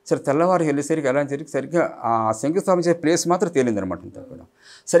 సరే తెల్లవారు వెళ్ళేసరికి ఎలా జరిగి సరిగ్గా ఆ శంకుస్థాపన చేసే ప్లేస్ మాత్రం తేలిందనమాట. అంతా కూడా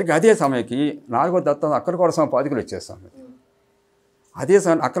సరిగ్గా అదే సమయకి 4వ దత్తం అక్కలకోట స్వామి పాతికలు వచ్చేస్తాం. అదే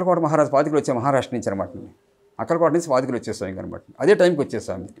సమయం అక్కలకోట మహారాజు పాతికలు వచ్చే మహారాష్ట్ర నుంచి అనమాట. అక్కలకోట నుంచి పాతికలు వచ్చేస్తాం ఇంకనమాట. అదే టైంకి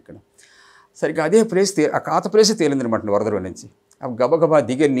వచ్చేస్తాం ఇక్కడ. సరిగ్గా అదే ప్లేస్ ఆ కాత ప్లేసే తేలిందనమాట వరదలో నుంచి. గబగబా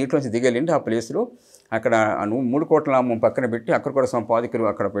నీటిలోంచి దిగెళ్ళిండి ఆ ప్లేస్లో. అక్కడ 3 కోట్ల నామం పక్కన పెట్టి అక్కలకోట స్వామి పాదికలు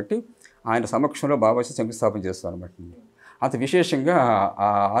అక్కడ పెట్టి ఆయన సమక్షంలో బాబా శంకుస్థాపన చేస్తాం అనమాట. అంత విశేషంగా ఆ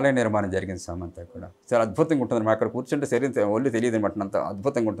ఆలయ నిర్మాణం జరిగింది స్వామి. అంతా కూడా చాలా అద్భుతంగా ఉంటుంది. అక్కడ కూర్చుంటే శరీరం ఒళ్ళు తెలియదు అనమాట. అంత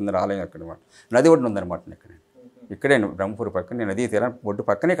అద్భుతంగా ఉంటుంది ఆలయం. అక్కడ నది ఒడ్డున ఉందన్నమాట. ఇక్కడే బ్రహ్మపూర్ పక్కనే నదీ తీరం ఒడ్డు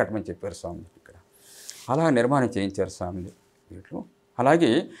పక్కనే కట్టమని చెప్పారు స్వామి. ఇక్కడ అలా నిర్మాణం చేయించారు స్వామి వీటిలో.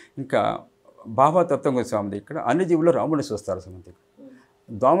 అలాగే ఇంకా బాబా తత్వం స్వామి ఇక్కడ అన్ని జీవుల్లో రాముడిని చూస్తారు స్వామి.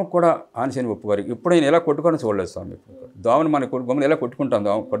 దోమకు కూడా ఆనిశని ఒప్పుకోరు. ఎప్పుడైనా ఎలా కొట్టుకొని చూడలేదు స్వామి. దోమను మన బొమ్మను ఎలా కొట్టుకుంటాం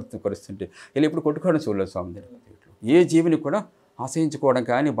దోమ కరుస్తుంటే ఇలా ఇప్పుడు కొట్టుకొని చూడలేదు స్వామి. ఏ జీవిని కూడా ఆశయించుకోవడం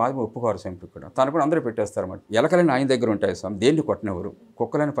కానీ బాధ ఒప్పుకోరు స్వామి. ఇక్కడ తను కూడా అందరూ పెట్టేస్తారు అన్నమాట. ఎలకలని ఆయన దగ్గర ఉంటాయి స్వామి, దేన్ని కొట్టనివ్వరు.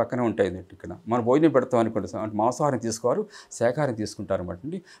 కుక్కలని పక్కనే ఉంటాయి ఇక్కడ. మనం భోజనం పెడతాం అనుకుంటే అంటే మాంసాహారం తీసుకోరు, శాకాహారం తీసుకుంటారు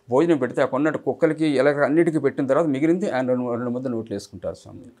అన్నమాట. భోజనం పెడితే ఆ కొన్నట్టు కుక్కలకి ఎలక అన్నిటికీ పెట్టిన తర్వాత మిగిలింది ఆయన 2 ముద్దలు నోట్లు వేసుకుంటారు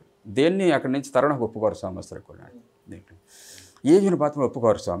స్వామి. దేన్ని అక్కడి నుంచి తరణకు ఒప్పుకోరు స్వామి అసలు కూడా. దీంట్లో ఏ జీవన పాత్ర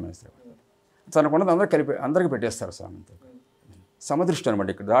ఒప్పుకోరు స్వామి అసలు. తనకున్నది అందరికీ పెట్టేస్తారు స్వామి. సమదృష్టి అనమాట.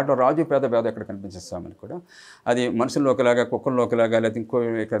 ఇక్కడ దాంట్లో రాజు పేద ఎక్కడ కనిపించే స్వామిని కూడా అది మనుషుల్లోకిలాగా కుక్కల్లోకిలాగా లేదా ఇంకో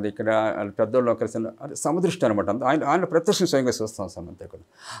ఇక్కడ పెద్దోళ్ళు కలిసి సమదృష్టి అనమాట. ఆయన ప్రత్యక్షం స్వయంగా చూస్తాం స్వామి. అంతే కూడా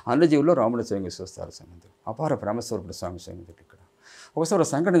అన్ని జీవుల్లో రాముడు స్వయంగా చూస్తారు స్వామి. అపార ప్రేమస్వరూపుడు స్వామి స్వయం. ఇక్కడ ఒకసారి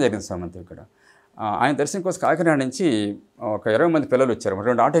సంఘటన జరిగింది స్వామి. ఇక్కడ ఆయన దర్శనం కోసం కాకినాడ నుంచి ఒక 20 మంది పిల్లలు వచ్చారు.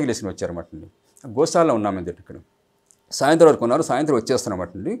 2 ఆటోలు వేసుకుని వచ్చారన్నమాట. గోశాలలో ఉన్నామండి ఇక్కడ. సాయంత్రం వరకు ఉన్నారు. సాయంత్రం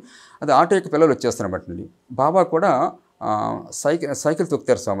వచ్చేస్తున్నమాటండి. అది ఆటో ఎక్కి పిల్లలు వచ్చేస్తున్నమాటండి. బాబా కూడా సైకిల్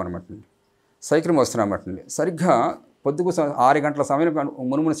తొక్కుతారు స్వామి అనమాట. సైకిల్ వస్తున్నామటండి. సరిగ్గా పొద్దుకు 6 గంటల సమయం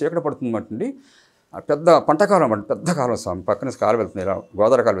మునుమును చీకటి పడుతుందన్నమాటండి. పెద్ద పంటకాలం అన్నమాట. పెద్ద కాలం స్వామి. పక్కన కాలు వెళ్తుంది, ఇలా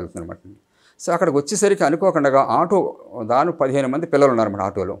గోదావరి కాలు వెళ్తుంది అనమాట. సో అక్కడికి వచ్చేసరికి అనుకోకుండా ఆటో 15 మంది పిల్లలు ఉన్నారన్నమాట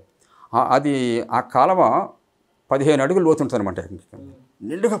ఆటోలో. అది ఆ కాలువ 15 అడుగులు లోతుంటుంది అనమాట.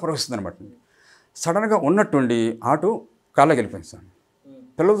 నిండుగా ప్రవహిస్తుంది అనమాట. సడన్గా ఉన్నట్టుండి ఆటో కాళ్ళకి వెళ్ళిపోయింది స్వామి.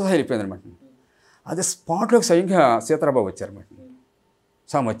 పిల్లలతో వెళ్ళిపోయింది అనమాట. అది స్పాట్లోకి స్వయంగా సీతారాబాబు వచ్చారన్నమాట.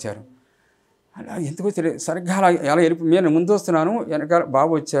 స్వామి వచ్చారు. అలా ఎందుకో తెలియదు. సరిగ్గా అలా వెళ్ళిపోయి నేను ముందు వస్తున్నాను, వెనకాల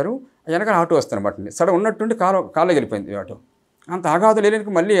బాబు వచ్చారు, వెనకాల ఆటో వస్తారన్నమాట. సడన్ ఉన్నట్టుండి కాళ్ళకి వెళ్ళిపోయింది ఆటో. అంత ఆఘాతం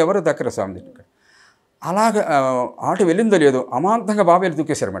లేనికి మళ్ళీ ఎవరు దక్కరు స్వామి దగ్గర. అలాగ ఆటో వెళ్ళిందో లేదో అమాంతంగా బాబు వెళ్ళి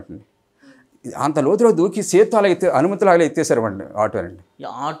దూకేశారన్నమాట. అంత లోతులో దూకి సేతు అనుమతిలాగా ఎత్తేసారన్నమాట ఆటో అండి.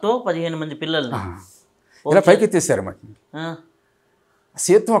 ఆటో 15 మంది పిల్లలు ఇలా పైకి ఎత్తేసారన్నమాట.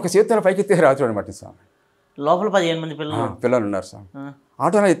 ఒక చేతు అలా పైకి ఎత్తేసారు ఆటో అనమాట స్వామి. లోపల 15 మంది పిల్లలు ఉన్నారు స్వామి.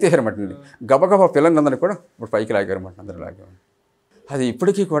 ఆటో అలా ఎత్తేసారన్నమాట. గబగబా పిల్లలందరినీ కూడా ఇప్పుడు పైకి లాగారన్నమాట. అందరూ లాగారు. అది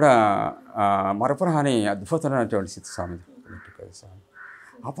ఇప్పటికీ కూడా మరపురాని అద్భుతమైనటువంటి స్థితి స్వామి. స్వామి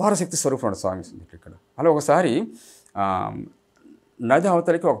అపార శక్తి స్వరూపం స్వామి ఇక్కడ. అలా ఒకసారి నది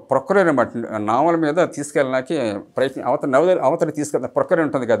అవతలికి ఒక ప్రొక్కరేన్ అనమాట. నావల మీద తీసుకెళ్ళడానికి అవతలి తీసుకెళ్ళ ప్రొక్కరేన్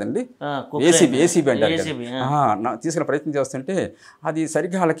ఉంటుంది కదండి, ఏసీబీ అంటారు. తీసుకెళ్ళి ప్రయత్నం చేస్తుంటే అది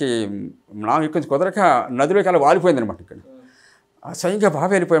సరిగ్గా వాళ్ళకి నావ కొంచెం కుదరక నదిలోకి అలా వాలిపోయింది అనమాట. ఇక్కడ స్వయంగా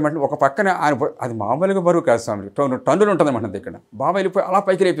బాబా వెళ్ళిపోయామంటే ఒక పక్కన ఆయన అది మామూలుగా బరువు కాదు స్వామి, టన్నులు ఉంటుంది అన్నమాట. ఇక్కడ బాబా వెళ్ళిపోయి అలా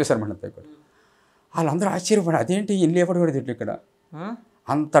పైకి లేపేశారు అన్నమాట. ఇక్కడ వాళ్ళందరూ ఆశ్చర్యపడి అదేంటి ఈయన లేపడం ఏంటి ఇక్కడ,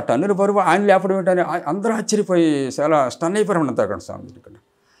 అంత టన్నుల బరువు ఆయన లేపడం ఏంటని అందరూ ఆశ్చర్యపోయి చాలా స్టన్ అయిపోయారు అంతా అక్కడ స్వామి ఇక్కడ.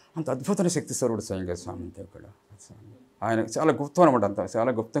 అంత అద్భుతమైన శక్తి స్వరూపుడు స్వయంగా స్వామి అంతా ఇక్కడ. ఆయన చాలా గుప్తం అనమాట, అంతా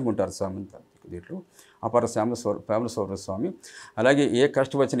చాలా గుప్తంగా ఉంటారు స్వామి అంతా దీంట్లో. అపార ఫ్యామిలీ స్వరూప స్వామి. అలాగే ఏ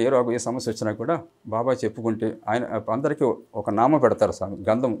కష్టం వచ్చినా, ఏ రోగం, ఏ సమస్య వచ్చినా కూడా బాబా చెప్పుకుంటే ఆయన అందరికీ ఒక నామం పెడతారు స్వామి,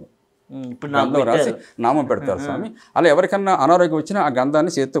 గంధం రాసి నామం పెడతారు స్వామి. అలా ఎవరికన్నా అనారోగ్యం వచ్చినా ఆ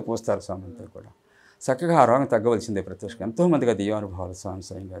గంధాన్ని చేతితో పోస్తారు స్వామి అంతా కూడా. చక్కగా ఆ రోగం తగ్గవలసిందే ప్రత్యక్ష. ఎంతోమందిగా దివ్యానుభవాలు స్వామి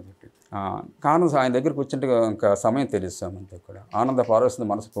స్వయంగా చెప్పి కారణం ఆయన దగ్గర కూర్చుంటే ఇంకా సమయం తెలియదు స్వామి అంతా కూడా. ఆనంద పారవస్తుంది,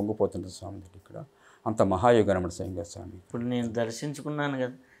 మనసు పొంగిపోతుంటుంది స్వామి ఇక్కడ. అంత మహాయోగం అన్నమాట స్వయంగా స్వామి. ఇప్పుడు నేను దర్శించుకున్నాను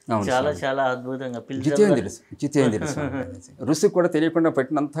కదా, చాలా చాలా అద్భుతంగా జితేంద్ర స్వామి. రుచికి కూడా తెలియకుండా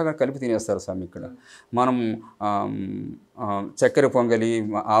పెట్టినంతగా కలిపి తినేస్తారు స్వామి ఇక్కడ. మనం చక్కెర పొంగలి,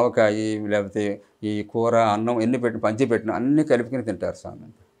 ఆవకాయ, లేకపోతే ఈ కూర, అన్నం ఎన్ని పంచి పెట్టిన అన్నీ కలిపికొని తింటారు స్వామి.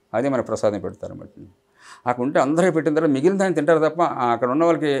 అదే మన ప్రసాదం పెడతారు అన్నమాట. అక్కడ ఉంటే అందరికీ పెట్టిన తర్వాత మిగిలిన దాన్ని తింటారు తప్ప అక్కడ ఉన్న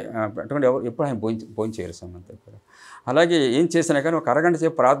వాళ్ళకి పెట్టకుండా ఎప్పుడు ఆయన భోజనం చేయరు స్వామి అంతా కూడా. అలాగే ఏం చేసినా కానీ ఒక అరగంట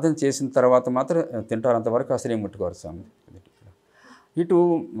సేపు ప్రార్థన చేసిన తర్వాత మాత్రం తింటారు, అంతవరకు అసలు ఏం ముట్టుకోరు స్వామి. ఇటు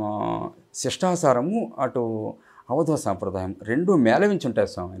శిష్టాచారము, అటు అవధూత సాంప్రదాయం రెండు మేళవించి ఉంటాయి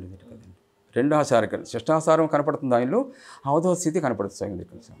స్వామి ఆయన దగ్గర. రెండు ఆచారం, శిష్టాచారం కనపడుతుంది ఆయనలో, అవధూత స్థితి కనపడుతుంది స్వామి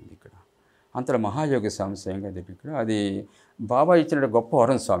దగ్గర స్వామి ఇక్కడ. అంతలో మహాయోగి స్వామి స్వయంగా దగ్గర ఇక్కడ. అది బాబా ఇచ్చిన గొప్ప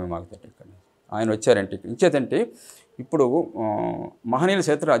వరం స్వామి మాకు దగ్గర ఇక్కడ. ఆయన వచ్చారంటే ఇంచేతంటే ఇప్పుడు మహనీయుల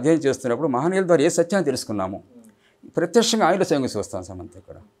క్షేత్రం అధ్యయనం చేస్తున్నప్పుడు మహనీయుల ద్వారా ఏ సత్యాన్ని తెలుసుకున్నాము ప్రత్యక్షంగా ఆయనలో స్వయంగా చూస్తాం స్వామి అంతా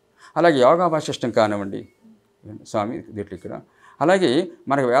ఇక్కడ. అలాగే యోగా వాసిష్టం కానివ్వండి స్వామి దీంట్లో ఇక్కడ. అలాగే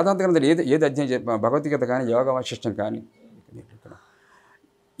మనకు వేదాంత గ్రంథాలు ఏది అధ్యయనం భగవద్గీత కానీ, యోగా వాసిష్టం కానీ ఇక్కడ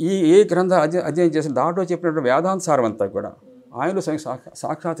ఏ గ్రంథ అధ్యయనం చేసిన దాంట్లో చెప్పినట్టు వేదాంత సారం అంతా కూడా ఆయనలో స్వయం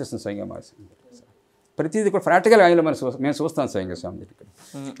సాక్షాత్స్తుంది స్వయంగా మా ప్రతిదీ కూడా ప్రాక్టికల్ ఆయనలో మేము చూస్తాం స్వయంగా స్వామి ఇక్కడ.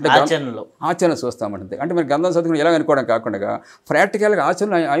 ఆచరణ చూస్తామంటే అంటే మరి గ్రంథం చదువుకుని ఎలా అనుకోవడం కాకుండా ప్రాక్టికల్గా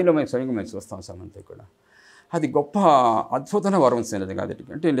ఆచరణ ఆయనలో మేము స్వయంగా మేము చూస్తాం స్వామి అంతా కూడా. అది గొప్ప అద్భుతమైన వరం నిజంగా కాదు.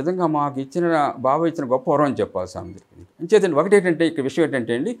 అంటే నిజంగా మాకు ఇచ్చిన బాబా ఇచ్చిన గొప్ప వరం అని చెప్పాలి స్వామి. ఇంకేతండి ఒకటి ఏంటంటే ఇక్కడ విషయం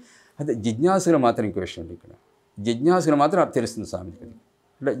ఏంటంటే అండి, అదే జిజ్ఞాసులు మాత్రం ఇంకో విషయం అండి ఇక్కడ. జిజ్ఞాసులు మాత్రం తెలుస్తుంది స్వామి.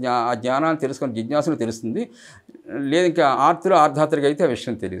 అంటే ఆ జ్ఞానాన్ని తెలుసుకొని జిజ్ఞాసులు తెలుస్తుంది, లేదు ఇంకా ఆర్ధాత్రిగా అయితే ఆ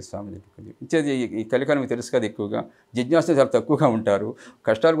విషయం తెలియదు స్వామి. ఇచ్చేది ఈ కలికాలం తెలుసు కదా, ఎక్కువగా జిజ్ఞాసులు చాలా తక్కువగా ఉంటారు,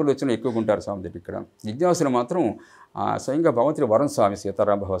 కష్టాలు కూడా వచ్చిన ఎక్కువగా ఉంటారు స్వామి ఇక్కడ. జిజ్ఞాసులు మాత్రం స్వయంగా భగవంతుడి వరం స్వామి,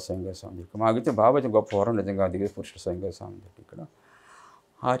 సీతారామభవ స్వయంగా స్వామి. మాకైతే బాబాజీ గొప్ప వరం నిజంగా దివ్య పురుషుడు స్వయంగా స్వామి ఇక్కడ.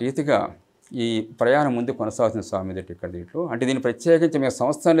 ఆ రీతిగా ఈ ప్రయాణం ముందు కొనసాగుతున్న స్వామి ఇక్కడ దీంట్లో. అంటే దీన్ని ప్రత్యేకించి మేము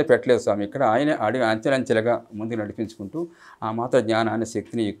సంస్థలే పెట్టలేదు స్వామి ఇక్కడ. ఆయనే అంచెలంచెలుగా ముందుకు నడిపించుకుంటూ ఆ మాత్ర జ్ఞానాన్ని,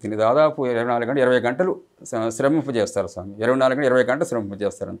 శక్తిని, యుక్తిని దాదాపు 24 గంటలు 20 గంటలు శ్రమింపజేస్తారు స్వామి. 24 గంటలు 20 గంటలు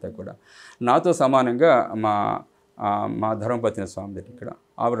శ్రమింపజేస్తారు అంతా కూడా. నాతో సమానంగా మా ధర్మపత్ని స్వామి దగ్గర ఇక్కడ.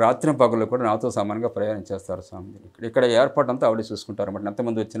 ఆవిడ రాత్రి పగలు కూడా నాతో సమానంగా ప్రయాణం చేస్తారు స్వామి దగ్గర. ఇక్కడ ఏర్పాటు అంతా ఆవిడ చూసుకుంటారు అన్నమాట.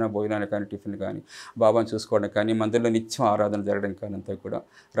 ఎంతమంది వచ్చినా భోజనాలు కానీ, టిఫిన్ కానీ, బాబాను చూసుకోవడం కానీ, మందిరంలో నిత్యం ఆరాధన జరగడం కానీ అంతా కూడా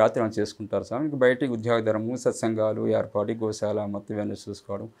రాత్రి ఆమె చేసుకుంటారు స్వామి. ఇంక బయటికి ఉద్యోగ ధర్మము, సత్సంగాలు ఏర్పాటు, గోశాల మొత్తం ఇవన్నీ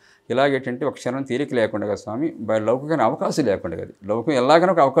చూసుకోవడం. ఇలాగేంటంటే ఒక క్షణం తీరిక లేకుండా కదా స్వామి, లౌకికమైన అవకాశం లేకుండా కదా. లౌకికం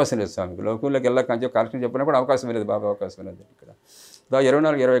ఎలాగైనా ఒక అవకాశం లేదు స్వామికి. లౌకంలోకి వెళ్ళక కార్యక్రమం చెప్పినా కూడా అవకాశం లేదు, బాబా అవకాశం లేదు ఇక్కడ.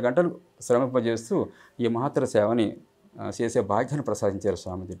 24-20 గంటలు శ్రమింపజేస్తూ ఈ మహత్తర సేవని చేసే భాగ్యాన్ని ప్రసాదించారు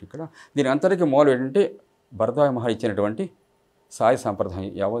స్వామి దగ్గర ఇక్కడ. దీని అంతటికీ మూలం ఏంటంటే భరద్వాజ మహా ఇచ్చినటువంటి సాయి సాంప్రదాయం,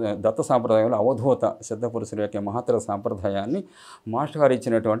 దత్త సాంప్రదాయంలో అవధూత సిద్ధపురుషుల యొక్క మహత్తర సాంప్రదాయాన్ని మాస్టర్ గారు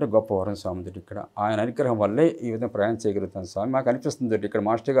ఇచ్చినటువంటి గొప్ప వరం స్వామి ఇక్కడ. ఆయన అనుగ్రహం వల్లే ఈ విధంగా ప్రయాణం చేయగలుగుతాం స్వామి. మాకు అనిపిస్తుంది ఇక్కడ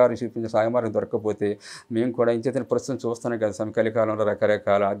మాస్టర్ గారు చూపించిన సాయి మార్గం దొరకకపోతే మేము కూడా ఇంచేతని ప్రస్తుతం చూస్తున్నాం కదా స్వామి. కలికాలంలో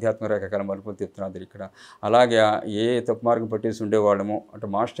రకరకాల ఆధ్యాత్మిక రకరకాల మలుపులు తిప్పుతున్నారు ఇక్కడ. అలాగే ఏ తప్పు మార్గం పట్టేసి ఉండేవాళ్ళము అంటే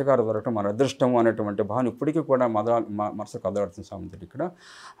మాస్టర్ గారు దొరకడం మన అదృష్టము అనేటువంటి భావన ఇప్పటికీ కూడా మనసు కదలాడుతుంది స్వామి ఇక్కడ.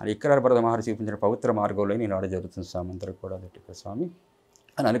 ఇక్కడ భరత మహర్షి చూపించిన పవిత్ర మార్గంలో నేను ఆడ జరుగుతుంది స్వామి అందరూ కూడా స్వామి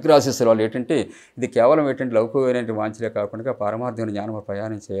అని అనుగ్రహిస్తారు. వాళ్ళు ఏంటంటే ఇది కేవలం ఏంటంటే లౌకికమైనటువంటి వాంఛలే కాకుండా పారమార్థమైన జ్ఞానం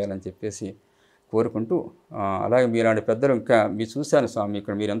ప్రయాణం చేయాలని చెప్పేసి కోరుకుంటూ, అలాగే మీలాంటి పెద్దలు ఇంకా మీరు చూశాను స్వామి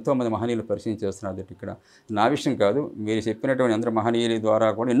ఇక్కడ. మీరు ఎంతోమంది మహనీయులు పరిచయం చేస్తున్నారు ఇక్కడ. నా విషయం కాదు, మీరు చెప్పినటువంటి అందరూ మహనీయుల ద్వారా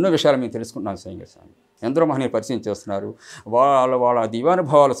కూడా ఎన్నో విషయాలు మేము తెలుసుకుంటున్నాను స్వయంగా స్వామి. ఎందరో మహనీయులు పరిచయం చేస్తున్నారు, వాళ్ళ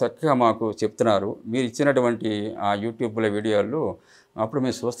దివానుభవాలు చక్కగా మాకు చెప్తున్నారు. మీరు ఇచ్చినటువంటి ఆ యూట్యూబ్లో వీడియోలు అప్పుడు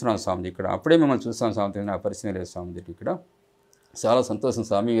మేము చూస్తున్నాం స్వామి ఇక్కడ. అప్పుడే మిమ్మల్ని చూస్తాం స్వామి, నా పరిచయం లేదు స్వామి ఇక్కడ. చాలా సంతోషం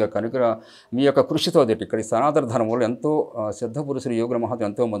స్వామి. మీ యొక్క కృషితో ఇక్కడ ఈ సనాతన ధర్మంలో ఎంతో సిద్ధ పురుషులు, యోగుల మహత్వం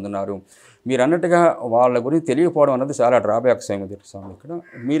ఎంతోమంది ఉన్నారు. మీరు అన్నట్టుగా వాళ్ళ గురించి తెలియకపోవడం అన్నది చాలా డ్రాబ్యాక్ స్వామి స్వామి ఇక్కడ.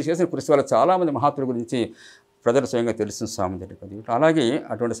 మీరు చేసిన కృషి వల్ల చాలామంది మహాత్ముల గురించి ప్రజలు స్వయంగా తెలుస్తుంది స్వామి దగ్గర. అలాగే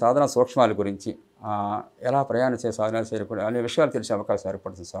అటువంటి సాధన సూక్ష్మాల గురించి ఎలా ప్రయాణం చేసే సాధనాలు చేయకూడదు అనే విషయాలు తెలిసే అవకాశం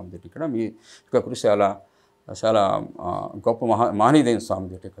ఏర్పడుతుంది స్వామి దగ్గర. మీ యొక్క కృషి చాలా చాలా గొప్ప మహనీయుడైన స్వామి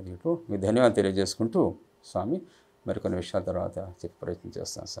దీంట్లో మీకు ధన్యవాదాలు తెలియజేసుకుంటూ స్వామి మరికొన్ని విషయాల తర్వాత చెప్పే ప్రయత్నం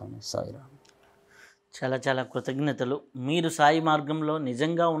చేస్తాను స్వామి. సాయిరామ్. చాలా చాలా కృతజ్ఞతలు. మీరు సాయి మార్గంలో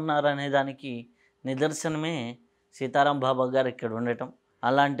నిజంగా ఉన్నారనే దానికి నిదర్శనమే సీతారాం బాబా గారు ఇక్కడ ఉండటం.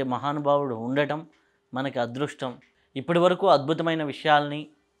 అలాంటి మహానుభావుడు ఉండటం మనకి అదృష్టం. ఇప్పటి వరకు అద్భుతమైన విషయాల్ని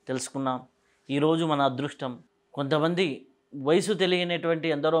తెలుసుకున్నాం. ఈరోజు మన అదృష్టం. కొంతమంది వయసు తెలియనటువంటి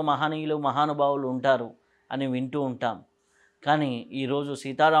ఎందరో మహనీయులు మహానుభావులు ఉంటారు అని వింటూ ఉంటాం. కానీ ఈరోజు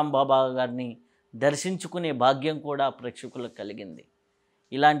సీతారాం బాబా గారిని దర్శించుకునే భాగ్యం కూడా ప్రేక్షకులకు కలిగింది.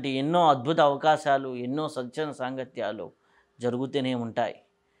 ఇలాంటి ఎన్నో అద్భుత అవకాశాలు, ఎన్నో సజ్జన సాంగత్యాలు జరుగుతూనే ఉంటాయి.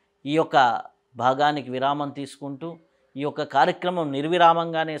 ఈ యొక్క భాగానికి విరామం తీసుకుంటూ ఈ యొక్క కార్యక్రమం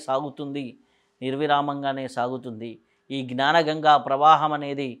నిర్విరామంగానే సాగుతుంది. ఈ జ్ఞానగంగా ప్రవాహం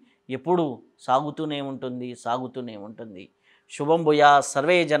అనేది ఎప్పుడూ సాగుతూనే ఉంటుంది. శుభం భూయా.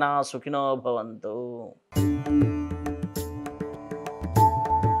 సర్వే జనా సుఖినో భవంతు.